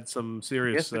has had some He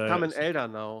serious... has become an elder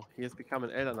now. He has become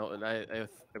an elder now, and I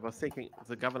was thinking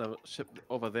the governorship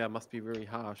over there must be very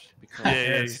harsh because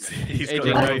yeah, he's got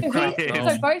aging a very very fast grey now. hair.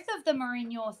 So both of them are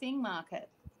in your thing market.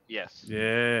 Yes.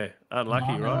 Yeah,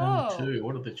 unlucky, 9 right? and 2.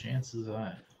 What are the chances of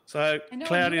that? So I know,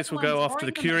 Claudius and will you're the go ones off to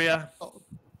the drawing them Curia. as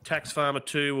Tax Farmer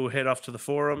 2 will head off to the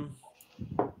Forum.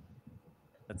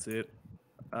 That's it.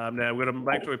 Now we're going to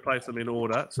make sure we place them in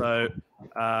order. So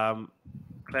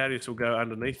Claudius will go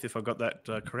underneath, if I got that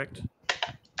correct.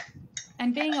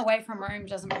 And being away from Rome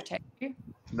doesn't protect you.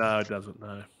 No, it doesn't,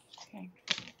 no. Okay.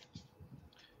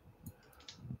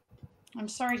 I'm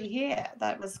sorry to hear.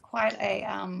 That was quite a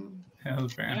That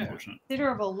was very unfortunate.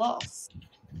 considerable loss.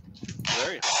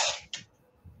 Very.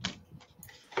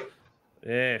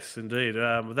 Yes, indeed.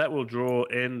 That will draw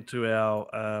end to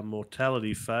our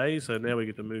mortality phase. So now we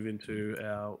get to move into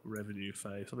our revenue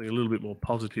phase, something a little bit more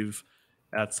positive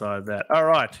outside that. All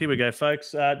right, here we go,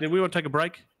 folks. Did we want to take a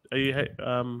break? Are you?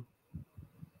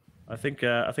 I think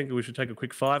we should take a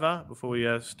quick 5 before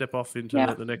we step off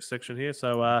into the next section here.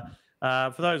 So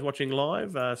for those watching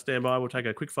live, stand by. We'll take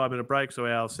a quick 5-minute break so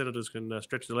our senators can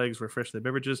stretch their legs, refresh their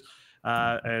beverages,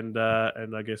 and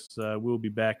I guess we'll be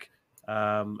back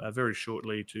very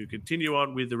shortly to continue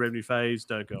on with the revenue phase.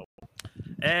 Don't go.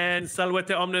 And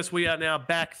Salvete Omnes, we are now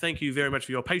back. Thank you very much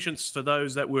for your patience. For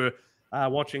those that were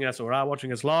watching us or are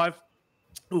watching us live,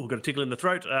 oh, got a tickle in the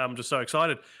throat. I'm just so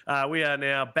excited. We are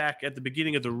now back at the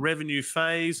beginning of the revenue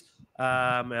phase.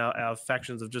 Our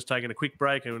factions have just taken a quick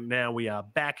break, and now we are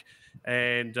back,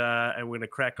 and we're going to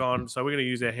crack on. So we're going to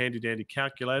use our handy-dandy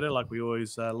calculator like we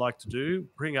always like to do.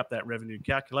 Bring up that revenue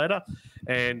calculator,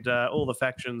 and all the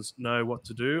factions know what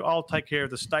to do. I'll take care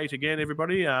of the state again,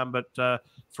 everybody, but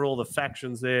for all the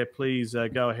factions there, please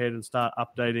go ahead and start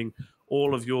updating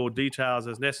all of your details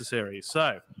as necessary.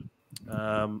 So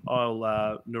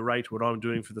I'll narrate what I'm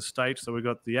doing for the state. So we've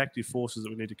got the active forces that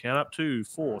we need to count up: 2,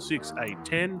 4, 6, 8,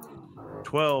 10,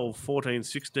 12, 14,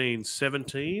 16,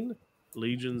 17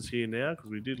 legions here now, because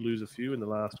we did lose a few in the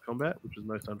last combat, which is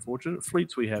most unfortunate.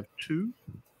 Fleets, we have 2.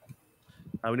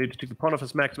 We need to tick the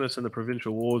Pontifex Maximus and the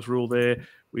Provincial Wars rule there.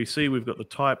 We see we've got the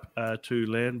Type 2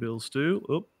 land bills too.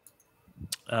 Oop.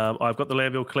 I've got the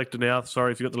land bill collector now.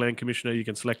 Sorry, if you've got the land commissioner, you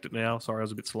can select it now. Sorry, I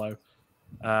was a bit slow.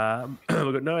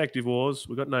 We've got no active wars,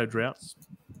 we've got no droughts,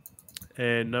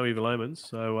 and no evil omens.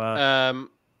 So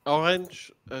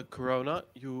Orange Corona,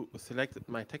 you selected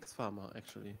my tax farmer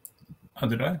actually. Oh,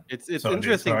 did I? It's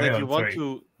interesting that you want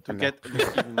to get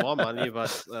even more money,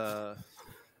 but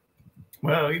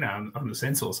well, you know, I'm the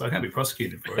censor, so I can't be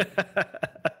prosecuted for it.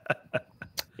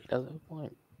 He does have a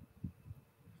point.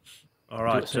 All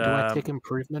right. So do I take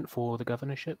improvement for the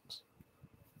governorships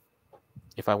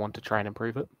if I want to try and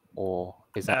improve it? Or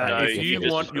is that if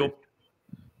you want your...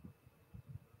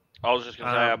 I was just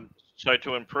going to say, so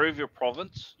to improve your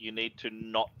province, you need to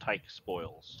not take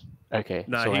spoils. Okay.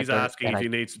 No, so he's asking if he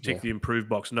needs to tick the improve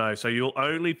box. No, so you'll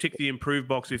only tick the improve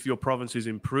box if your province is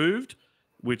improved,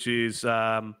 which is who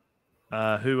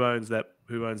owns that?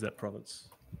 Who owns that province?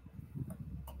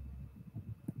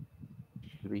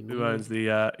 Who owns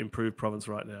the improved province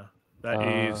right now? That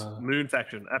is Moon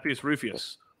Faction, Appius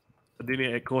Rufius.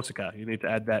 Sardinia et Corsica. You need to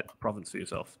add that province to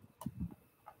yourself.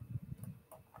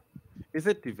 Is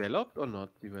it developed or not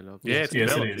developed? Yeah, it's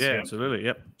Yes, it developed. is, Yeah, yeah. absolutely.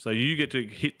 Yep. So you get to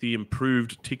hit the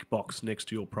improved tick box next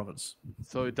to your province.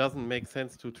 So it doesn't make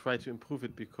sense to try to improve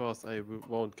it because I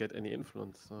won't get any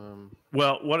influence.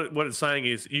 Well, what it's saying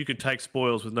is you could take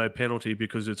spoils with no penalty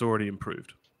because it's already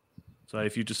improved. So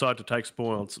if you decide to take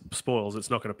spoils, it's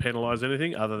not going to penalise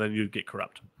anything other than you get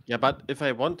corrupt. Yeah, but if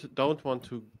I don't want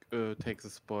to take the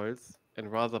spoils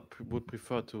and rather would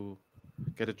prefer to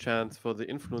get a chance for the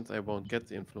influence, I won't get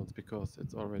the influence because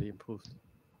it's already improved.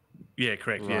 Yeah,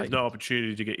 correct. Yeah, there's no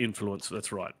opportunity to get influence.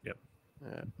 That's right. Yep.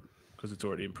 Yeah. Because it's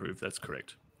already improved. That's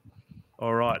correct.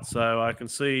 All right. So I can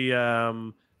see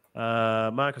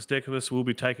Marcus Decimus will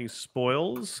be taking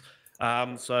spoils.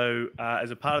 So as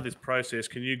a part of this process,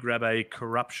 can you grab a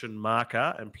corruption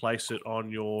marker and place it on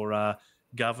your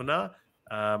governor?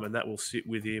 And that will sit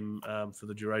with him for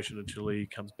the duration until he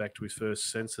comes back to his first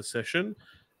census session.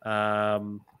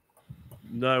 No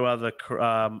other.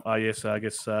 Yes, I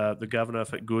guess the governor.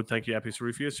 Good, thank you, Appius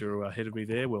Rufius. You're ahead of me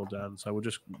there. Well done. So we'll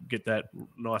just get that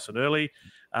nice and early,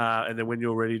 and then when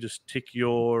you're ready, just tick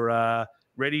your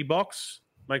ready box.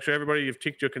 Make sure everybody you've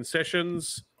ticked your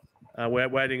concessions. We're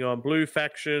waiting on blue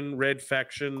faction, red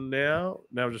faction now.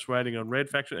 Now we're just waiting on red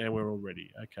faction, and we're all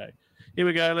ready. Okay, here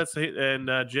we go. Let's hit and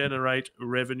generate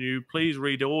revenue. Please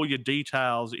read all your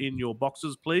details in your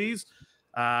boxes, please.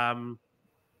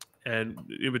 And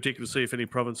in particular, see if any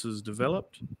provinces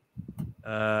developed.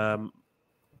 I'm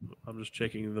just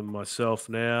checking them myself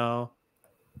now.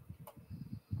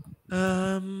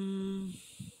 So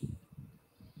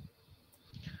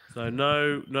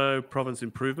no province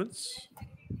improvements.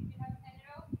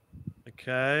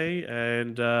 Okay,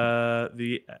 and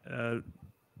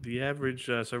the average,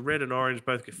 so red and orange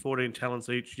both get 14 talents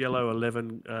each, yellow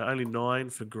 11, only 9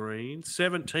 for green,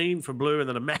 17 for blue, and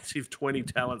then a massive 20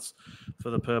 talents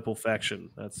for the purple faction.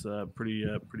 That's pretty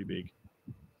big.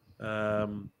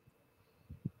 Wow.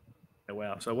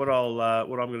 So what I'm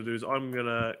going to do is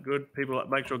good people,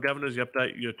 make sure governors, you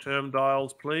update your term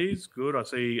dials, please. Good. I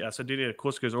see Sardinia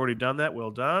Corsica has already done that. Well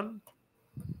done.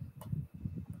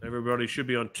 Everybody should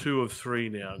be on 2 of 3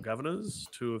 now. Governors,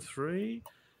 2 of 3.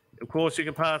 Of course, you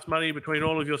can pass money between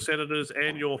all of your senators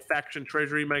and your faction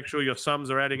treasury. Make sure your sums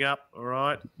are adding up, all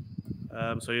right?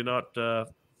 So you're not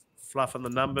fluffing the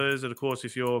numbers. And, of course,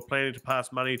 if you're planning to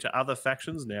pass money to other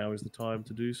factions, now is the time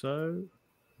to do so.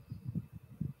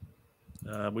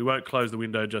 We won't close the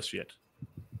window just yet.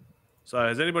 So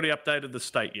has anybody updated the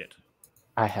state yet?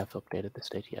 I have updated the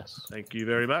state, yes. Thank you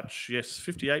very much. Yes,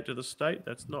 58 to the state.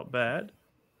 That's not bad.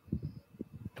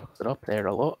 Talks it up there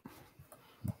a lot.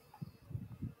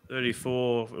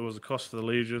 34, it was the cost for the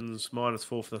legions,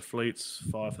 -4 for the fleets,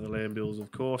 5 for the land bills, of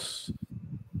course.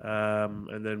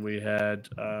 And then we had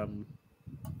a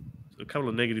couple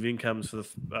of negative incomes for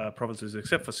the provinces,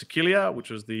 except for Sicilia, which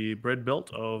was the bread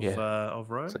belt of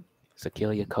Rome.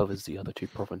 Sicilia covers the other 2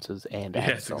 provinces and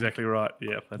yes, exactly right.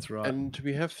 Yeah, that's right. And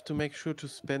we have to make sure to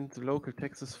spend the local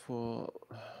taxes for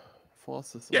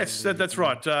forces. Yes, that's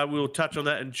right. We'll touch on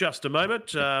that in just a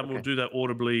moment. We'll do that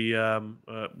audibly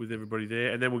with everybody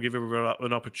there, and then we'll give everybody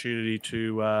an opportunity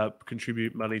to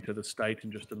contribute money to the state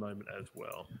in just a moment as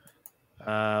well.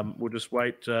 We'll just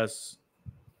wait. Let's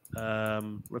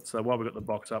while we've got the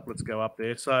box up, let's go up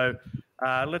there. So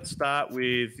let's start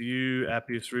with you,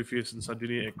 Appius Rufius and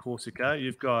Sardinia and Corsica.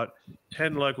 You've got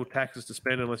 10 local taxes to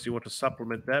spend unless you want to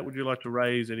supplement that. Would you like to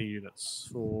raise any units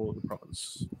for the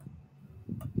province?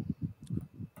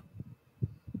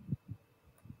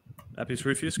 Appius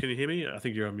Rufius, can you hear me? I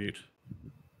think you're on mute.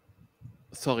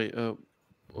 Sorry,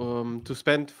 to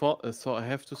spend so I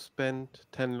have to spend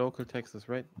 10 local taxes,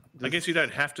 right? I guess you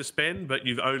don't have to spend, but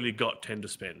you've only got 10 to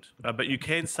spend. But you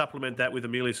can supplement that with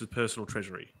Aurelius's personal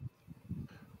treasury.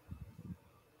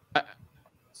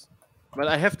 But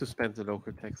I have to spend the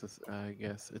local taxes, I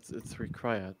guess. It's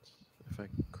required, if I'm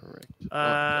correct.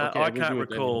 I can't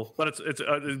recall, but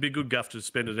it'd be good guff to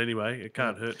spend it anyway. It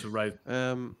can't hurt to raise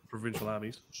provincial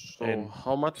armies. So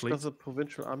how much does the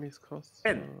provincial armies cost?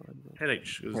 10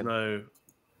 each. There's no...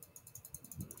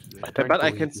 But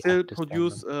I can still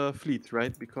produce fleets,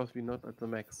 right? Because we're not at the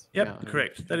max. Yep, yeah,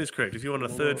 correct. That is correct. If you want a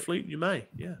 3rd fleet, you may.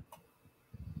 Yeah.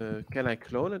 Can I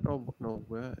clone it or no?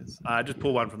 Where is? Just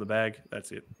pull one from the bag.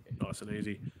 That's it. Nice and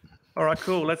easy. All right,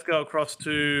 cool. Let's go across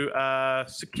to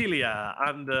Sicilia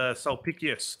under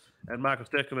Sulpicius and Marcus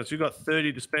Decimus. You've got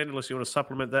 30 to spend unless you want to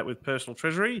supplement that with personal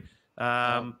treasury.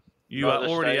 You are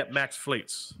already at max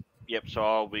fleets. Yep. So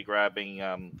I'll be grabbing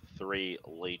 3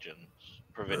 legions.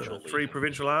 Provincial 3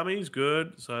 provincial armies,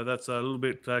 good. So that's a little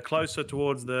bit closer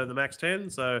towards the max 10.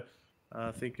 So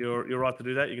I think you're right to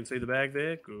do that. You can see the bag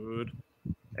there. Good.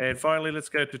 And finally, let's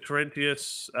go to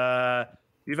Terentius.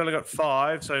 You've only got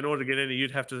 5, so in order to get any,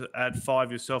 you'd have to add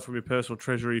 5 yourself from your personal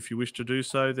treasury if you wish to do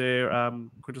so there,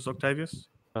 Quintus Octavius?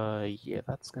 Yeah,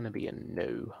 that's going to be a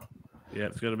no. Yeah,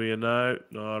 it's going to be a no.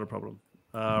 Not a problem.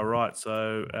 Right,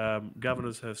 so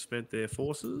governors have spent their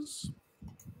forces.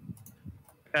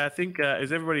 I think,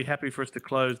 is everybody happy for us to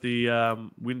close the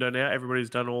window now? Everybody's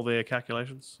done all their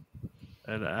calculations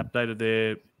and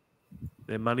updated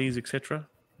their monies, etc.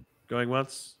 Going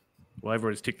once? Well,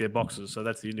 everybody's ticked their boxes, so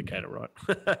that's the indicator, right?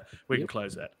 We can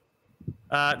close that.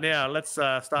 Now, let's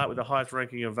start with the highest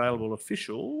ranking available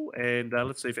official, and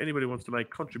let's see if anybody wants to make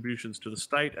contributions to the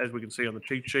state. As we can see on the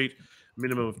cheat sheet,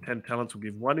 minimum of 10 talents will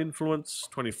give 1 influence,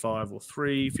 25 or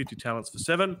 3, 50 talents for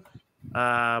 7.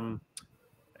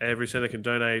 Every senator can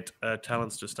donate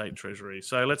talents to state treasury.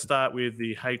 So let's start with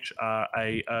the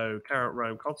HRAO, current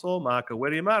Rome consul, Marco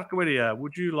Wedia. Marco Wedia,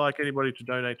 would you like anybody to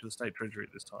donate to the state treasury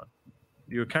at this time?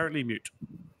 You're currently mute.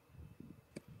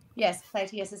 Yes,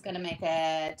 Plautius is going to make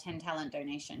a 10 talent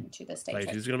donation to the state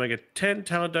treasury. He's going to make a 10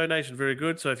 talent donation. Very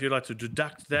good. So if you'd like to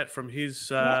deduct that from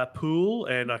his pool,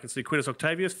 and I can see Quintus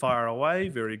Octavius, fire away.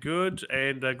 Very good.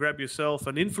 And grab yourself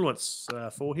an influence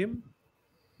for him.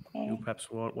 Okay. You'll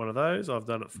perhaps want one of those. I've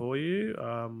done it for you.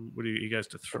 He goes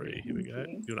to 3. Here we go.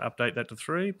 You want to update that to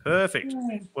 3? Perfect.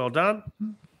 Well done.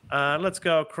 Let's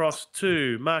go across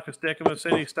to Marcus Decimus.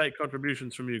 Any state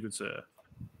contributions from you, good sir?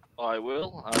 I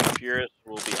will. Furious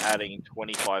will be adding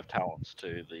 25 talents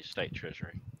to the state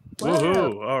treasury.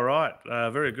 Woohoo! All right,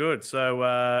 very good.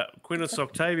 So Quintus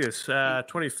Octavius,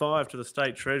 25 to the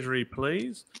state treasury,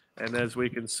 please. And as we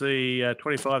can see,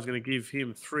 25 is going to give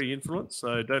him 3 influence.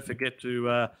 So don't forget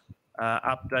to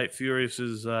update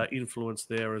Furious's influence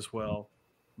there as well.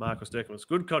 Marcus Decimus,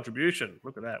 good contribution.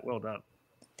 Look at that. Well done.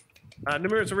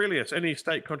 Numerius Aurelius, any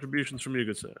state contributions from you,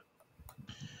 good sir?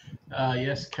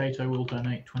 Yes, Cato will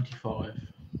donate 25.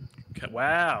 Okay,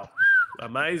 wow.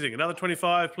 Amazing. Another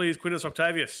 25, please, Quintus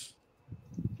Octavius.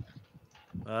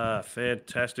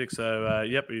 Fantastic. So,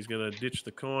 yep, he's going to ditch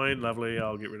the coin. Lovely.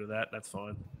 I'll get rid of that. That's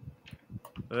fine.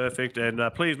 Perfect. And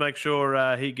please make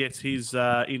sure he gets his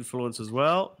influence as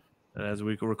well. And as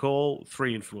we can recall,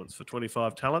 3 influence for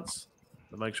 25 talents.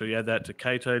 So make sure you add that to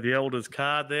Cato the Elder's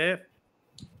card there.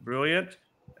 Brilliant.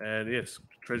 And yes,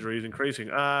 treasury is increasing.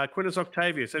 Quintus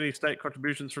Octavius, any state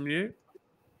contributions from you?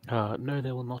 No,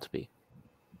 there will not be.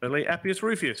 Only Appius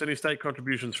Rufius, any state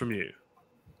contributions from you?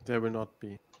 There will not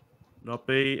be. Not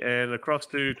be. And across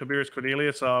to Tiberius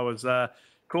Cornelius, I was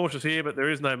cautious here, but there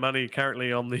is no money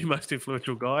currently on the most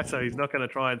influential guy, so he's not going to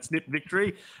try and snip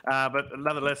victory. But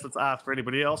nonetheless, let's ask for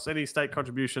anybody else. Any state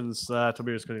contributions,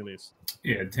 Tiberius Cornelius?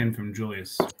 Yeah, 10 from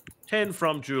Julius. 10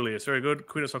 from Julius. Very good.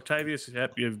 Quintus Octavius,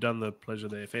 yep, you've done the pleasure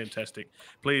there. Fantastic.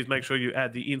 Please make sure you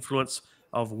add the influence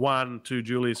of 1 to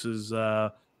Julius's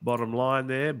bottom line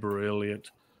there. Brilliant.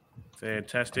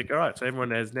 Fantastic. All right, so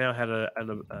everyone has now had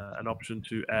an option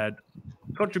to add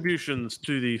contributions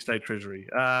to the state treasury.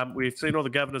 We've seen all the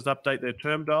governors update their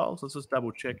term dials. Let's just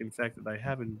double check, in fact, that they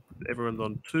have, and everyone's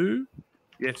on 2.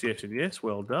 Yes, yes, and yes.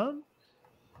 Well done.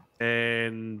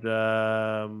 And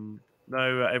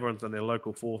no, everyone's done their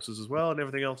local forces as well, and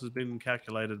everything else has been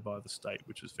calculated by the state,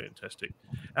 which is fantastic.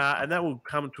 And that will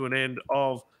come to an end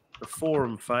of the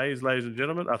forum phase, ladies and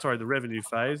gentlemen. Sorry, the revenue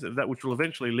phase, that which will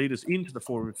eventually lead us into the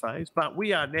forum phase. But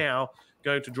we are now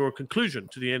going to draw a conclusion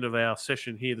to the end of our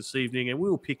session here this evening, and we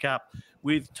will pick up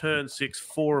with turn 6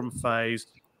 forum phase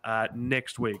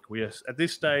next week. We are at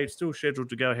this stage still scheduled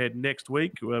to go ahead next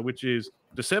week, which is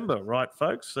December, right,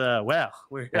 folks? Wow,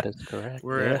 that is correct.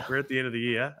 We're at the end of the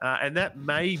year, and that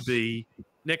may be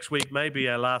next week. May be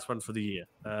our last one for the year,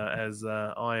 as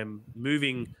I am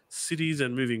moving cities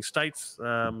and moving states,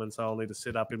 and so I'll need to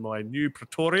set up in my new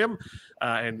praetorium,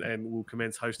 and we'll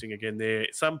commence hosting again there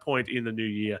at some point in the new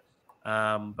year.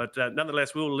 But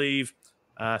nonetheless, we'll leave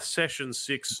session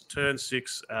 6, turn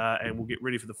 6, and we'll get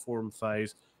ready for the forum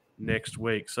phase next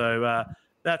week. So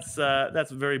that's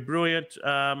very brilliant.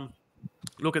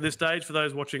 Look, at this stage, for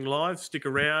those watching live, stick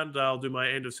around. I'll do my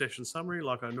end of session summary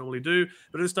like I normally do.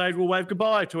 But at this stage, we'll wave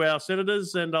goodbye to our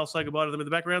senators, and I'll say goodbye to them in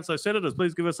the background. So, senators,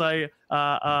 please give us a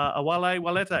walete.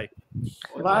 Walete.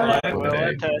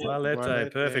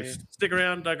 Perfect. Stick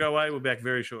around. Don't go away. We'll be back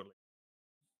very shortly.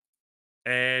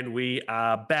 And we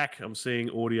are back. I'm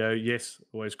seeing audio. Yes,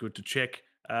 always good to check.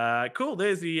 Cool.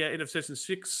 There's the end of session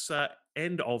 6.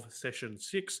 End of session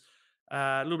 6.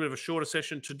 A little bit of a shorter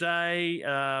session today,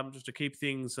 just to keep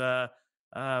things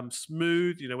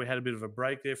smooth. You know, we had a bit of a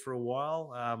break there for a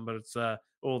while, but it's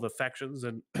all the factions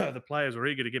and the players are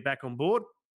eager to get back on board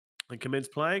and commence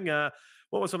playing.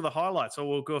 what were some of the highlights? Oh,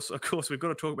 well, of course, we've got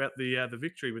to talk about the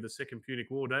victory with the Second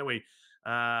Punic War, don't we?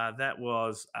 That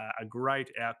was a great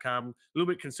outcome. A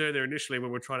little bit concerned there initially when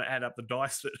we were trying to add up the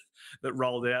dice that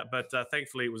rolled out, but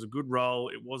thankfully it was a good roll.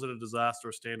 It wasn't a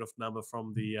disastrous standoff number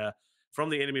from the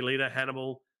enemy leader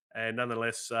Hannibal, and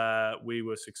nonetheless we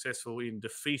were successful in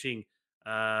defeating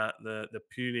the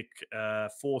Punic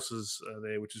forces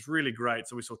there, which is really great.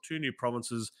 So we saw 2 new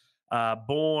provinces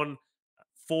born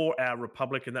for our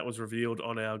republic, and that was revealed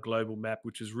on our global map,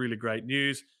 which is really great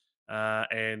news.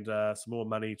 And some more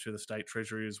money to the state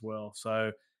treasury as well.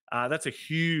 So that's a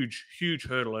huge, huge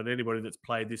hurdle. And anybody that's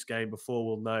played this game before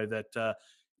will know that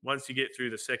once you get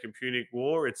through the Second Punic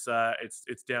War, it's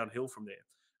downhill from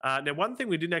there. Now, one thing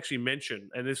we didn't actually mention,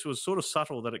 and this was sort of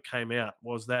subtle that it came out,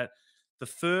 was that the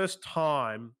first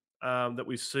time that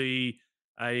we see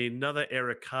another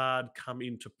era card come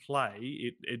into play,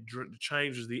 it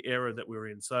changes the era that we're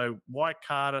in. So white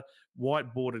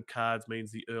bordered cards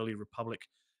means the early republic.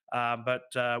 But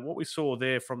what we saw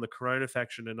there from the Corona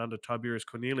faction and under Tiberius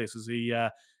Cornelius is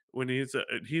when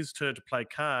his turn to play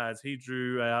cards, he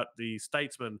drew out the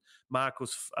statesman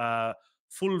Marcus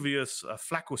Fulvius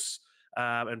Flaccus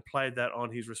and played that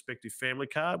on his respective family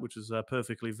card, which is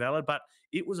perfectly valid. But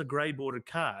it was a grey bordered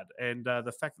card, and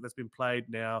the fact that that's been played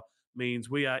now means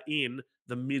we are in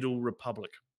the Middle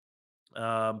Republic.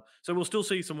 So we'll still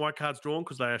see some white cards drawn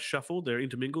because they are shuffled, they're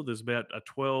intermingled. There's about a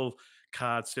 12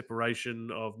 card separation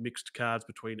of mixed cards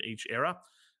between each era.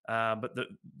 But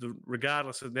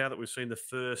regardless of now that we've seen the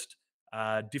first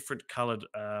different coloured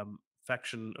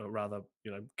faction, or rather,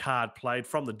 card played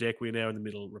from the deck, we're now in the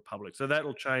Middle Republic. So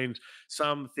that'll change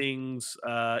some things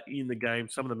in the game,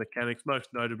 some of the mechanics. Most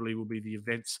notably will be the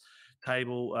events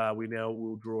table. We now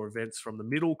will draw events from the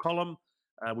middle column,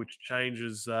 which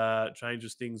changes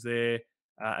things there,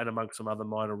 and amongst some other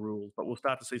minor rules. But we'll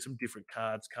start to see some different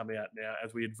cards come out now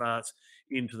as we advance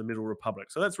into the Middle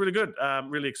Republic. So that's really good,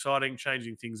 really exciting,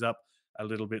 changing things up a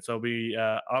little bit. So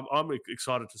I'm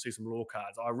excited to see some lore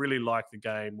cards. I really like the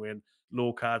game when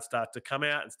lore cards start to come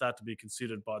out and start to be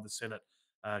considered by the Senate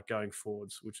going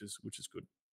forwards, which is good.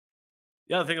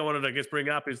 The other thing I wanted to, bring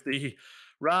up is the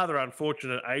rather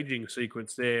unfortunate aging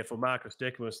sequence there for Marcus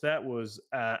Decimus. That was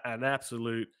an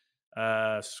absolute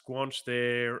squanch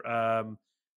there.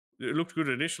 It looked good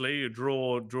initially. You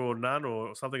draw none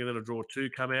or something, and then a draw 2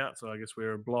 come out. So I guess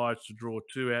we're obliged to draw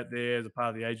 2 out there as a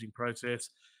part of the aging process.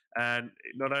 And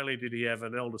not only did he have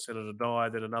an elder senator die,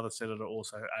 then another senator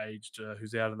also aged,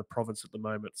 who's out in the province at the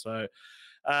moment. So,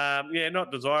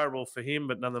 not desirable for him,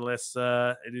 but nonetheless,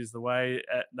 it is the way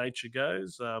nature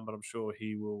goes. But I'm sure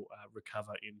he will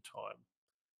recover in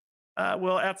time.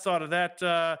 Well, outside of that,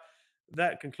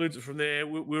 that concludes it from there.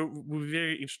 We're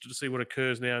very interested to see what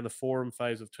occurs now in the forum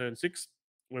phase of turn 6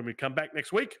 when we come back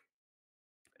next week.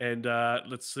 And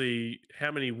let's see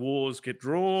how many wars get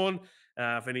drawn,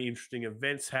 if any interesting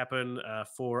events happen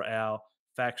for our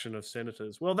faction of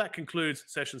senators. Well, that concludes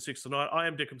session 6 tonight. I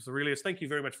am Decimus Aurelius. Thank you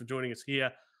very much for joining us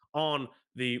here on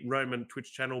the Roman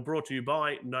Twitch channel, brought to you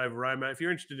by Nova Roma. If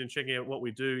you're interested in checking out what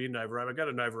we do in Nova Roma, go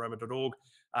to novaroma.org,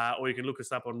 or you can look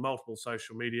us up on multiple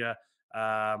social media,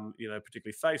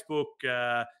 particularly Facebook,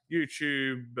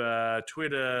 YouTube,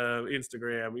 Twitter,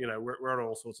 Instagram. We're on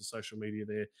all sorts of social media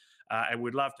there. And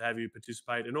we'd love to have you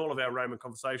participate in all of our Roman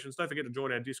conversations. Don't forget to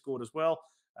join our Discord as well.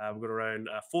 We've got our own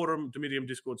Forum Dominium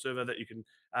Discord server that you can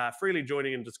freely join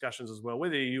in discussions as well,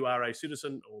 whether you are a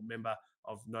citizen or member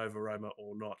of Nova Roma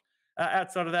or not.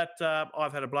 Outside of that,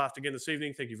 I've had a blast again this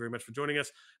evening. Thank you very much for joining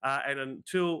us. And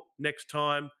until next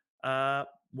time,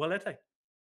 Walete.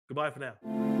 Goodbye for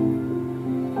now.